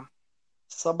этого,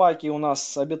 собаки у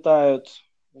нас обитают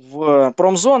в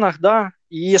промзонах, да,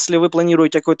 и если вы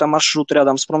планируете какой-то маршрут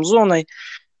рядом с промзоной,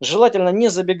 желательно не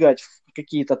забегать в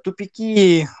какие-то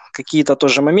тупики, какие-то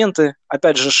тоже моменты.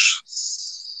 Опять же,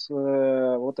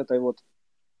 вот этой вот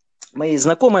моей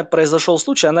знакомой произошел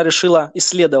случай, она решила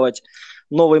исследовать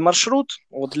новый маршрут,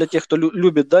 вот для тех, кто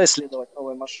любит, да, исследовать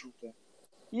новые маршруты.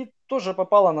 И тоже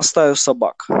попала на стаю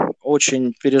собак.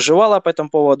 Очень переживала по этому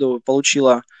поводу,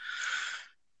 получила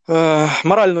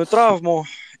моральную травму.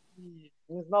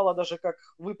 Не знала даже, как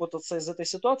выпутаться из этой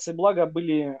ситуации. Благо,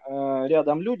 были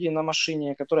рядом люди на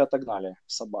машине, которые отогнали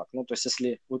собак. Ну, то есть,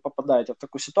 если вы попадаете в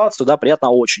такую ситуацию, да, приятно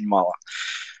очень мало.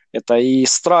 Это и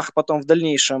страх потом в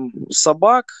дальнейшем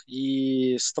собак,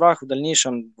 и страх в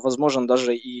дальнейшем, возможен,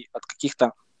 даже и от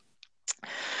каких-то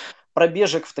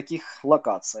пробежек в таких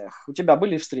локациях. У тебя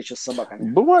были встречи с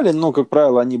собаками? Бывали, но, как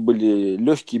правило, они были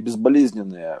легкие,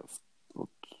 безболезненные. Вот,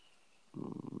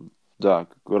 да,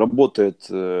 работает,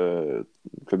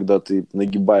 когда ты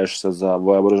нагибаешься за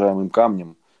воображаемым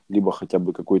камнем, либо хотя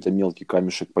бы какой-то мелкий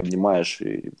камешек поднимаешь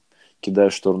и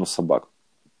кидаешь в сторону собак.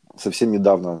 Совсем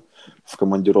недавно в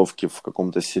командировке в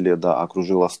каком-то селе, да,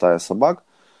 окружила стая собак,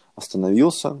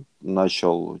 остановился,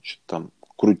 начал что-то там,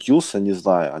 крутился, не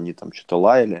знаю, они там что-то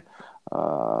лаяли,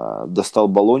 достал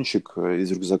баллончик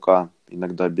из рюкзака,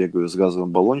 иногда бегаю с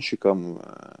газовым баллончиком,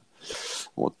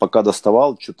 вот, пока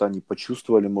доставал, что-то они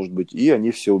почувствовали, может быть, и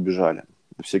они все убежали.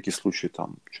 На всякий случай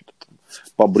там что-то там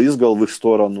побрызгал в их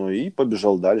сторону и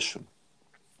побежал дальше.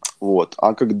 Вот.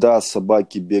 А когда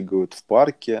собаки бегают в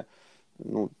парке,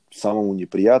 ну, самому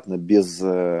неприятно, без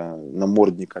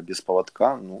намордника, без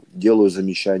поводка, ну, делаю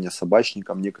замечания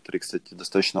собачникам. Некоторые, кстати,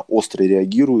 достаточно остро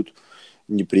реагируют.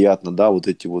 Неприятно, да, вот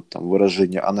эти вот там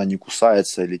выражения «она не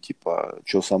кусается» или типа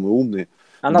 «чё самый умный».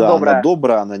 Она Да, она добрая.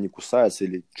 добрая, она не кусается,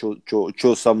 или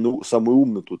чё самый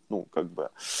умный тут, ну, как бы.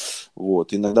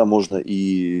 Вот, иногда можно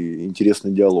и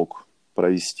интересный диалог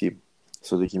провести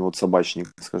с вот таким вот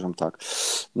собачником, скажем так.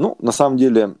 Ну, на самом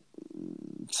деле,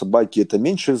 собаки это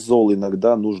меньше зол,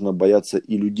 иногда нужно бояться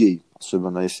и людей,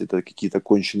 особенно если это какие-то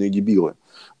конченые дебилы.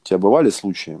 У тебя бывали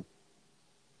случаи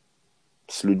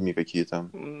с людьми какие-то?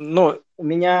 Ну, у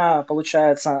меня,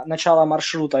 получается, начало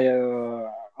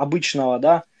маршрута обычного,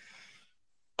 да,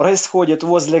 происходит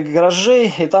возле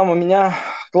гаражей, и там у меня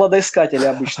кладоискатели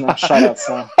обычно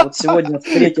шарятся. Вот сегодня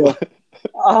встретил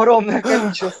огромное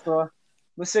количество.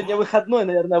 Ну, сегодня выходной,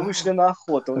 наверное, вышли на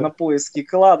охоту, на поиски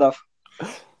кладов.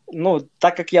 Ну,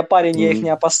 так как я парень, я их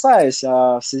не опасаюсь,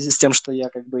 а в связи с тем, что я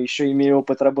как бы еще имею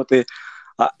опыт работы,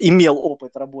 имел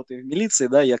опыт работы в милиции,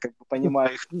 да, я как бы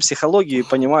понимаю их психологию и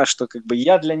понимаю, что как бы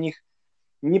я для них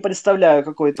не представляю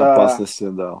какой-то Опасности,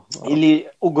 да.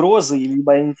 или угрозы,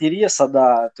 либо интереса,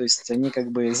 да, то есть они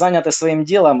как бы заняты своим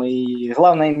делом, и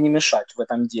главное им не мешать в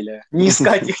этом деле, не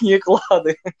искать их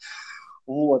клады.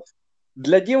 Вот.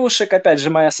 Для девушек, опять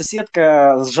же, моя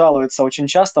соседка жалуется очень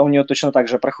часто, у нее точно так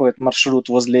же проходит маршрут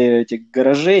возле этих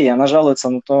гаражей, и она жалуется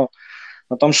на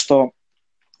том, что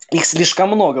их слишком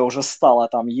много уже стало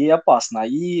там, ей опасно.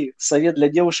 И совет для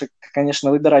девушек, конечно,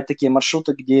 выбирать такие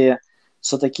маршруты, где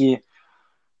все-таки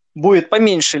будет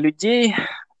поменьше людей,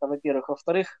 это, во-первых.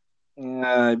 Во-вторых,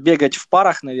 бегать в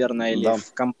парах, наверное, или Да.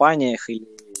 в компаниях, или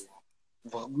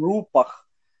в группах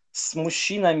с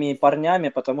мужчинами и парнями,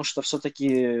 потому что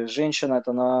все-таки женщина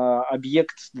это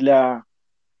объект для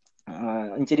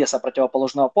интереса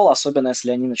противоположного пола, особенно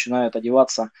если они начинают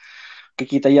одеваться в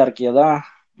какие-то яркие, да,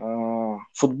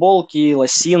 футболки,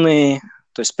 лосины,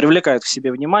 то есть привлекают к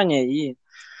себе внимание, и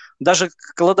даже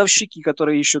кладовщики,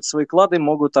 которые ищут свои клады,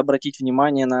 могут обратить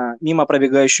внимание на мимо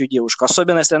пробегающую девушку,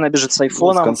 особенно если она бежит с Ну, в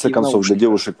айфоном конце и в концов, для наушниках.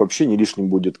 девушек вообще не лишним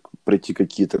будет пройти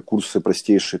какие-то курсы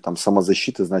простейшие, там,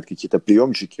 самозащиты, знать какие-то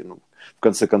приемчики. Ну, в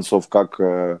конце концов, как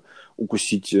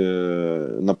укусить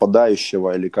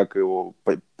нападающего или как его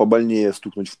побольнее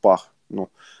стукнуть в пах. Ну,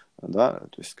 да,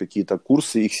 то есть какие-то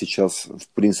курсы, их сейчас, в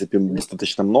принципе,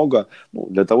 достаточно много, ну,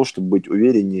 для того, чтобы быть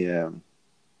увереннее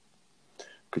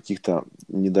в каких-то,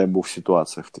 не дай бог,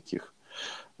 ситуациях таких.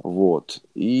 Вот.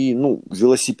 И, ну,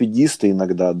 велосипедисты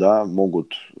иногда, да,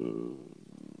 могут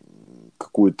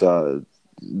какую-то...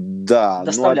 Да, но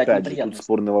Доставлять опять же, тут неприятности.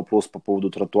 спорный вопрос по поводу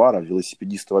тротуара.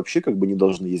 Велосипедисты вообще как бы не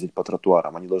должны ездить по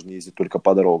тротуарам, они должны ездить только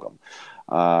по дорогам.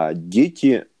 А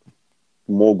дети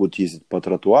могут ездить по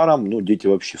тротуарам, ну, дети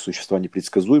вообще существа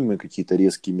непредсказуемые, какие-то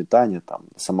резкие метания, там,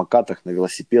 на самокатах, на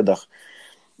велосипедах.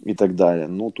 и так далее.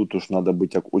 Но тут уж надо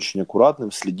быть очень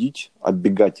аккуратным, следить,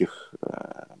 оббегать их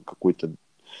какой-то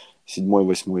 7-й,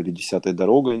 8-й или 10-й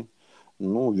дорогой.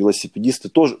 Ну, велосипедисты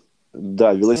тоже,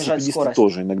 да, Снижать велосипедисты скорость.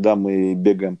 тоже. Иногда мы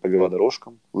бегаем по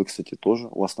велодорожкам. Вы, кстати, тоже.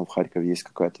 У вас там в Харькове есть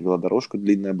какая-то велодорожка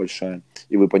длинная, большая,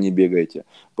 и вы по ней бегаете.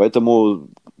 Поэтому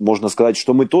можно сказать,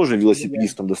 что мы тоже Бегаем.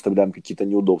 велосипедистам доставляем какие-то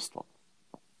неудобства.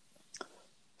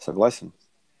 Согласен?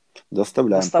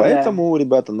 Доставляем. Доставляем. Поэтому,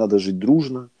 ребята, надо жить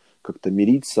дружно, как-то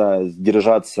мириться,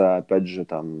 держаться, опять же,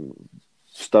 там,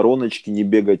 в стороночке, не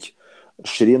бегать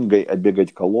шеренгой, а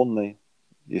бегать колонной,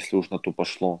 если уж на то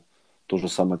пошло. То же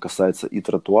самое касается и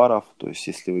тротуаров. То есть,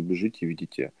 если вы бежите,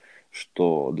 видите,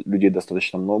 что людей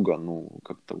достаточно много, ну,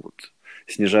 как-то вот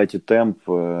снижайте темп,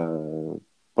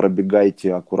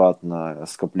 пробегайте аккуратно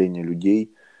скопление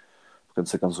людей. В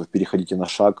конце концов, переходите на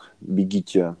шаг,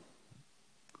 бегите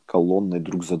колонной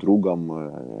друг за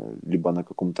другом, либо на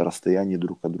каком-то расстоянии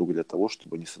друг от друга для того,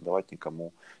 чтобы не создавать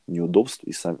никому неудобств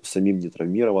и самим не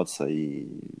травмироваться и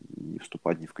не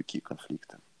вступать ни в какие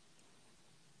конфликты.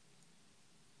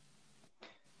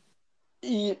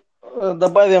 И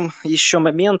добавим еще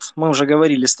момент. Мы уже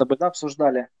говорили с тобой, да,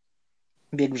 обсуждали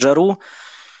бег в жару.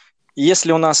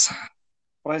 Если у нас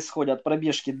происходят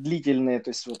пробежки длительные, то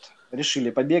есть вот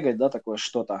решили побегать, да, такое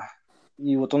что-то,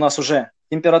 и вот у нас уже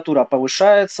температура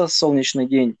повышается, солнечный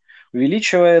день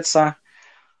увеличивается.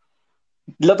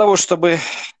 Для того, чтобы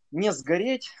не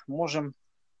сгореть, можем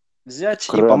взять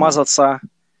и Кремом. помазаться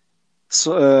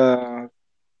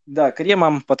да,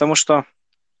 кремом, потому что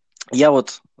я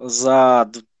вот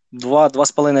за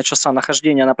 2-2,5 часа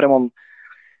нахождения на прямом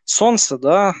солнце,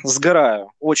 да,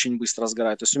 сгораю, очень быстро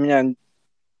сгораю. То есть у меня,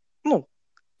 ну,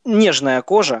 нежная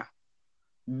кожа,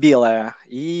 белая,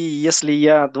 и если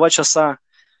я 2 часа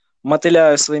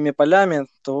мотыляю своими полями,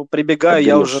 то прибегаю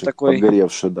я уже такой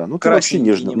Подгоревший, да. Ну, ты вообще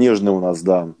красненький нежный, нежный немного. у нас,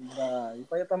 да. Да, и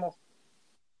поэтому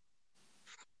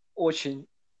очень.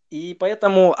 И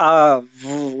поэтому,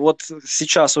 вот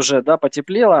сейчас уже, да,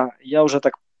 потеплело, я уже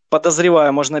так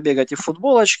подозреваю, можно бегать и в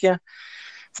футболочке.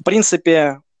 В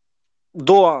принципе,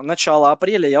 до начала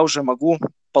апреля я уже могу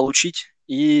получить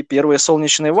и первые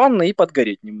солнечные ванны, и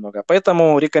подгореть немного.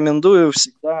 Поэтому рекомендую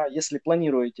всегда, если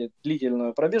планируете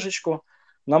длительную пробежечку,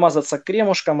 намазаться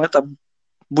кремушком. Это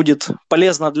будет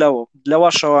полезно для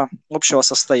вашего общего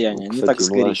состояния, не так Кстати,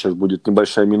 ну, у нас сгореть. сейчас будет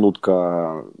небольшая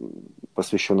минутка,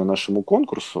 посвященная нашему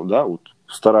конкурсу, да, вот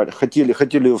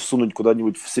хотели всунуть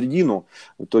куда-нибудь в середину,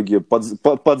 в итоге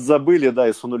подзабыли, да,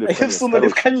 и сунули в И конец. всунули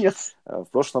в Короче, конец. в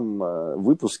прошлом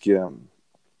выпуске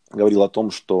говорил о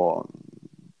том, что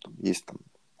есть там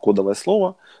кодовое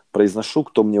слово, произношу,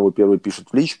 кто мне его первый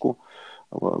пишет в личку,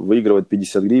 выигрывает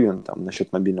 50 гривен там, на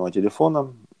счет мобильного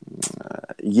телефона.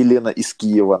 Елена из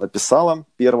Киева написала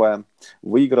первая,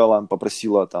 выиграла,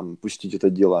 попросила там пустить это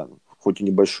дело, хоть и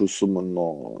небольшую сумму,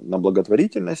 но на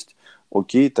благотворительность.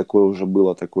 Окей, такое уже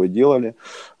было, такое делали.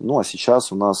 Ну, а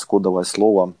сейчас у нас кодовое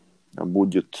слово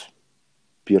будет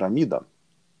пирамида.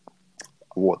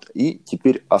 Вот. И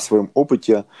теперь о своем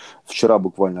опыте. Вчера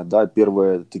буквально, да,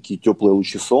 первые такие теплые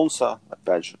лучи солнца,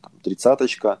 опять же, там,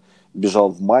 30-очка, бежал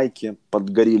в майке,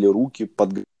 подгорели руки,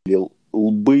 подгорели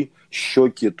лбы,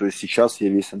 щеки. То есть сейчас я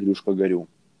весь, Андрюшка, горю.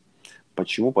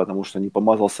 Почему? Потому что не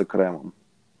помазался кремом.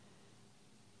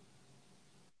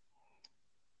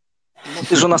 Ну,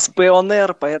 ты же у нас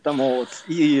пионер, поэтому вот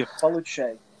и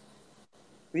получай.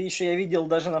 Ты еще, я видел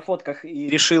даже на фотках и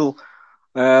решил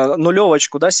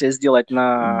нулевочку, да, себе сделать Да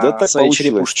на так своей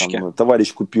получилось. черепушечке. Там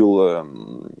товарищ купил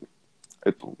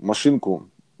эту машинку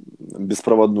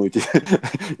беспроводную.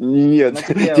 Нет, На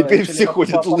тебе теперь решили все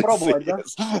ходят лысые. попробовать, да?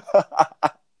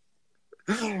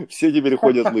 Все теперь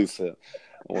ходят лысые.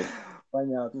 Вот.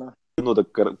 Понятно. Ну,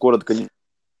 так коротко не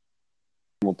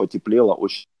потеплело,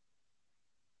 очень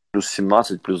плюс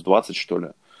 17, плюс 20, что ли.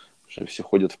 Уже все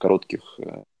ходят в коротких,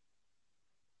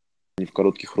 не в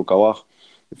коротких рукавах,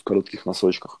 в коротких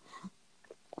носочках.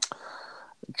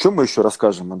 Чем мы еще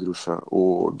расскажем, Андрюша,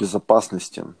 о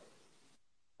безопасности?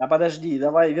 А подожди,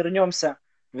 давай вернемся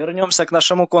к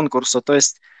нашему конкурсу. То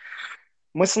есть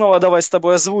мы снова давай с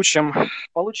тобой озвучим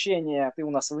получение. Ты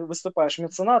у нас выступаешь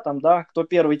меценатом, да? Кто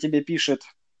первый тебе пишет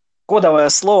кодовое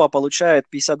слово, получает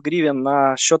 50 гривен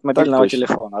на счет Так мобильного точно.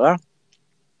 телефона, да?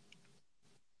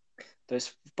 То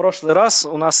есть в прошлый раз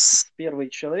у нас первый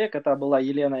человек, это была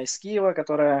Елена из Киева,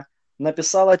 которая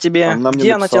написала тебе. Она мне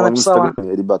Где она тебе написала в написала?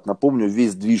 Инстаграме, ребят, напомню,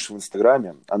 весь движ в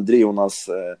Инстаграме. Андрей у нас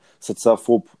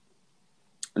социофоб,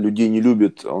 людей не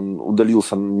любит, он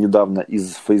удалился недавно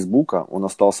из Фейсбука, он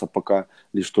остался пока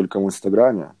лишь только в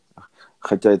Инстаграме,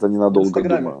 хотя это В ненадолго,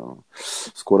 Инстаграме. думаю,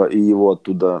 скоро и его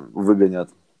оттуда выгонят.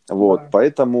 Вот, Да.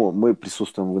 поэтому мы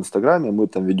присутствуем в Инстаграме, мы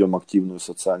там ведем активную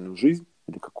социальную жизнь,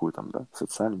 или какую там, да,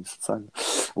 социальную, не социальную.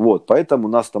 Вот, поэтому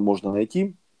нас там можно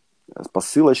найти по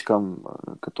ссылочкам,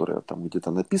 которые там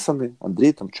где-то написаны.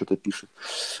 Андрей там что-то пишет.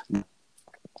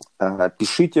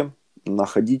 Пишите,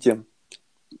 находите,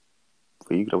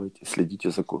 выигрывайте,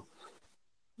 следите за курсом.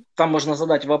 Там можно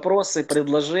задать вопросы,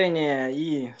 предложения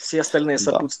и все остальные Да,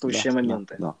 да, сопутствующие да,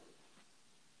 моменты. да.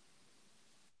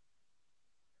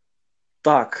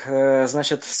 Так,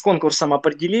 значит, с конкурсом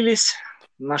определились,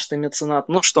 наш ты меценат.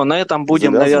 Ну что, на этом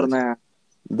будем, Завязывать? наверное,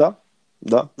 Да,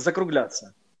 да.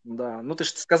 закругляться. Да, ну ты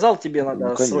же сказал, тебе Ну,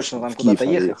 надо срочно конечно, там в Киев куда-то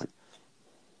надо ехать.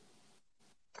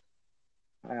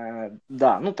 ехать.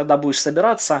 Да, ну тогда будешь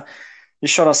собираться.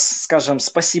 Еще раз скажем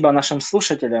спасибо нашим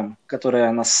слушателям,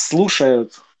 которые нас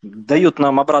слушают, дают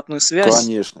нам обратную связь.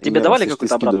 Конечно. И Тебе мне на давали слышь, ты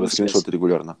какую-то скидывай обратную связь? скриншоты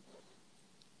регулярно.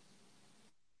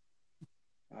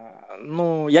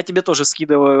 Ну, я тебе тоже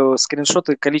скидываю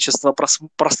скриншоты количества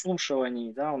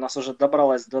прослушиваний, да, у нас уже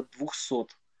добралось до 200.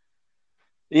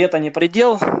 И это не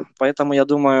предел, поэтому я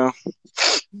думаю,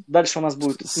 дальше у нас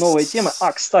будут новые темы.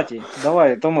 Кстати,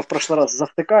 давай, то мы в прошлый раз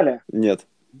завтыкали, Нет.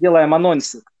 делаем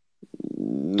анонсик.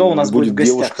 Кто у нас будет в Будет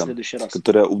гостях в девушка, следующий раз?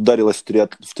 которая ударилась в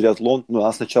триатлон. Ну,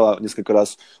 она сначала несколько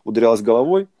раз ударялась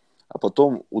головой, а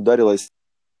потом ударилась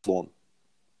в триатлон.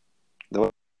 Давай,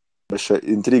 большая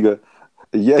интрига.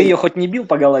 Я Ты ее ее хоть не бил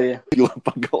по голове? била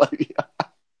по голове.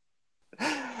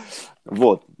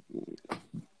 Вот.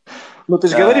 Ну, ты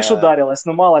же говоришь, ударилась,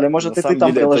 ну мало ли, На может, и ты самом там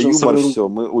деле это приложил юмор, свою все.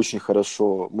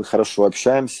 руку. Мы хорошо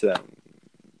общаемся.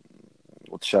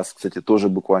 Вот сейчас, кстати, тоже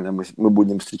буквально мы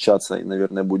будем встречаться и,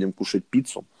 наверное, будем кушать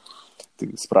пиццу.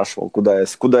 Ты спрашивал, куда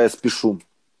я спешу.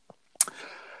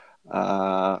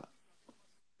 А,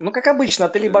 Ну, как обычно,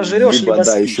 ты либо жрешь, Либо, либо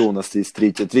да, еще у спишь. нас есть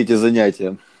третье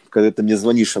занятие, когда ты мне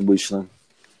звонишь обычно.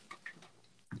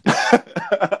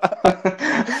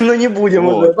 Ну, не будем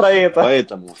уже Вот. про это.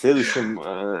 Поэтому в следующем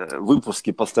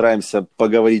выпуске постараемся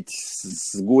поговорить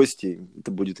с гостей.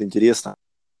 Это будет интересно.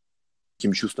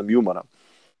 Таким чувством юмора.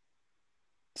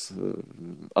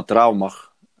 О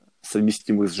травмах,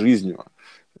 совместимых с жизнью.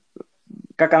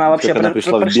 Как она вообще Как она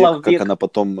пришла в пришла бег, в как бег. она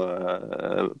потом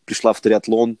пришла в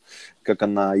триатлон, как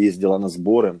она ездила на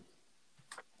сборы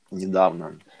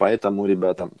недавно. Поэтому,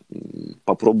 ребята,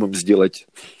 попробуем сделать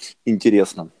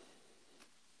интересно.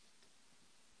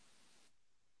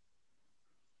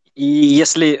 И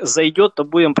если зайдет, то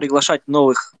будем приглашать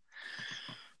новых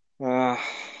э,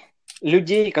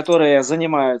 людей, которые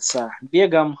занимаются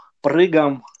бегом,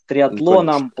 прыгом, Ну, конечно.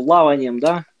 триатлоном, плаванием,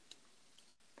 да.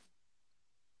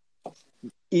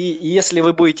 И если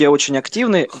вы будете очень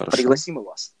активны, Хорошо. пригласим и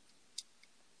вас.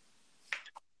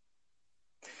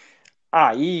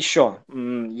 И еще,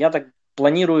 я так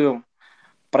планирую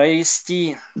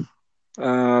провести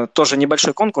тоже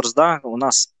небольшой конкурс, да, у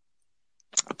нас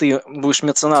ты будешь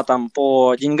меценатом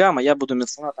по деньгам, а я буду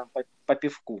меценатом по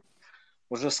пивку.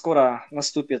 Уже скоро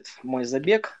наступит мой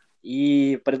забег,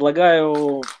 и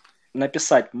предлагаю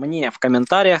написать мне в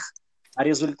комментариях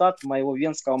результат моего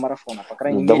венского марафона. По Ну,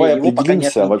 крайней мере, давай его пока не определимся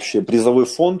отменили. вообще, призовой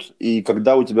фонд, и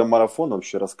когда у тебя марафон,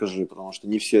 вообще расскажи, потому что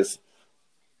не все...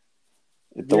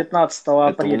 19 Это у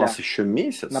нас апреля, еще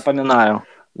месяц. напоминаю.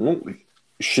 Ну,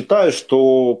 считаю,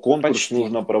 что конкурс Почти.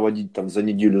 нужно проводить там за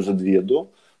неделю, за две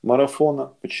до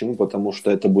марафона. Почему? Потому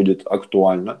что это будет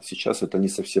актуально. Сейчас это не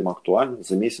совсем актуально.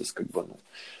 За месяц как бы, ну,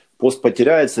 пост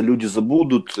потеряется, люди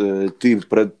забудут,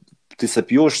 ты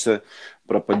сопьешься,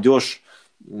 пропадешь.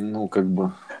 Ну, как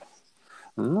бы,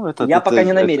 ну, Я пока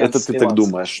не намерен это ты так спиваться.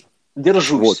 думаешь. Вот,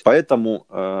 Держусь. поэтому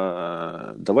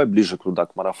давай ближе туда,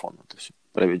 к марафону это все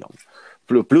проведем.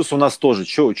 Плюс у нас тоже,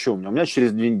 что у меня? У меня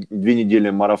через две недели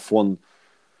марафон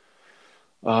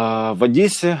в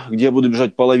Одессе, где я буду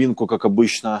бежать половинку, как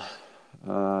обычно.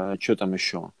 Что там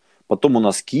еще? Потом у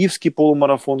нас киевский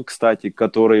полумарафон, кстати,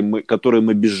 который мы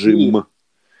И бежим.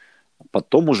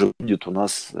 Потом уже будет у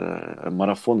нас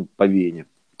марафон по Вене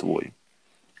твой.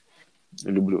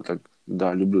 Люблю так,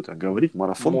 да, люблю так говорить.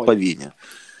 Марафон по мой. Вене.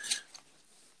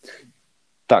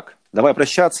 Так, давай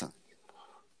прощаться.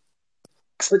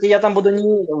 Кстати, я там буду не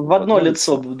в В одно одно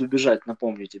лицо лицо. буду бежать,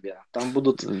 напомню тебе. Там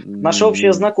будут наши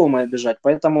общие знакомые бежать,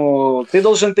 поэтому ты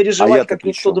должен А переживать, я-то как при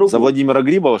никто чем? За другой. Владимира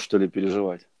Грибова, что ли,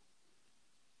 переживать?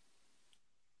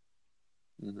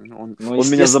 Ну, Он меня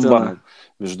естественно. забанил,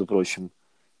 между прочим.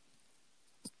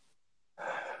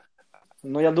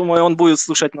 Но я думаю, он будет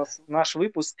слушать наш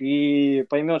выпуск и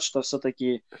поймет, что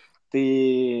все-таки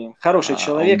ты хороший А он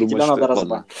человек, и думает, тебя что... надо Ладно.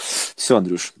 разбанить. Все,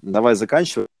 Андрюш, давай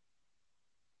заканчивай.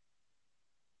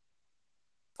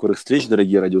 Скорых встреч,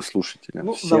 дорогие радиослушатели.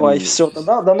 Ну, давай, все,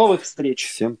 тогда до новых встреч.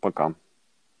 Всем пока.